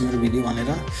सेभ होस् मेरो भिडियो भनेर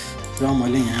र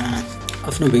मैले यहाँ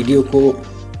आफ्नो भिडियोको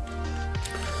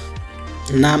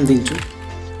नाम दिन्छु।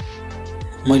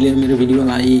 मैले मेरो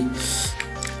भिडियोलाई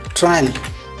ट्रायल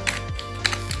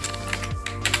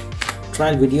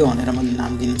भिडियो भनेर मैले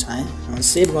नाम दिन चाहे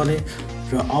सेभ गरेँ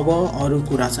र अब अरु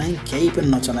कुरा चाहिँ केही पनि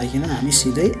नचलाइकिन हामी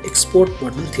सिधै एक्सपोर्ट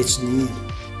बटन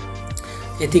थिच्ने।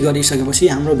 यति गरिसकेपछि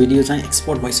हाम्रो भिडियो चाहिँ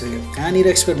एक्सपोर्ट भइसक्यो। कहाँनिर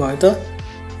एक्सपोर्ट भयो त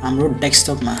हाम्रो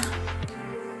डेस्कटपमा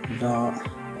र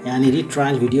यहाँनिर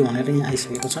ट्रायल भिडियो भनेर यहाँ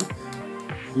आइसकेको छ।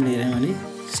 हामीले हेर्यौँ भने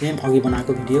सेम अघि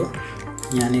बनाएको भिडियो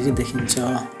यहाँनिर देखिन्छ।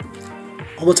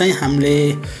 अब चाहिँ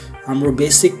हामीले हाम्रो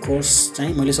बेसिक कोर्स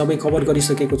चाहिँ मैले सबै कभर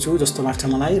गरिसकेको छु जस्तो लाग्छ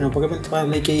मलाई र पक्कै पनि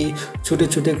तपाईहरुलाई केही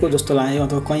छुटेको जस्तो लाग्यो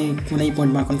अथवा कुनै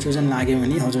पोइन्टमा कन्फ्युजन लाग्यो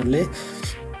भने हजुरले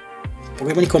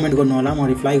पक्कै पनि कमेन्ट गर्नु होला। म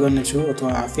रिप्लाई गर्ने छु अथवा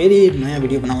फेरि नयाँ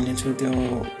भिडियो बनाउने छु। त्यो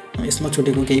यसमा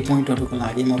छुटेको केही पोइन्टहरुको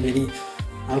लागि म फेरि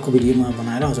अर्को भिडियोमा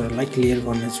बनाएर हजुरहरूलाई क्लियर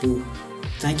गर्ने छु।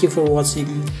 Thank you for watching.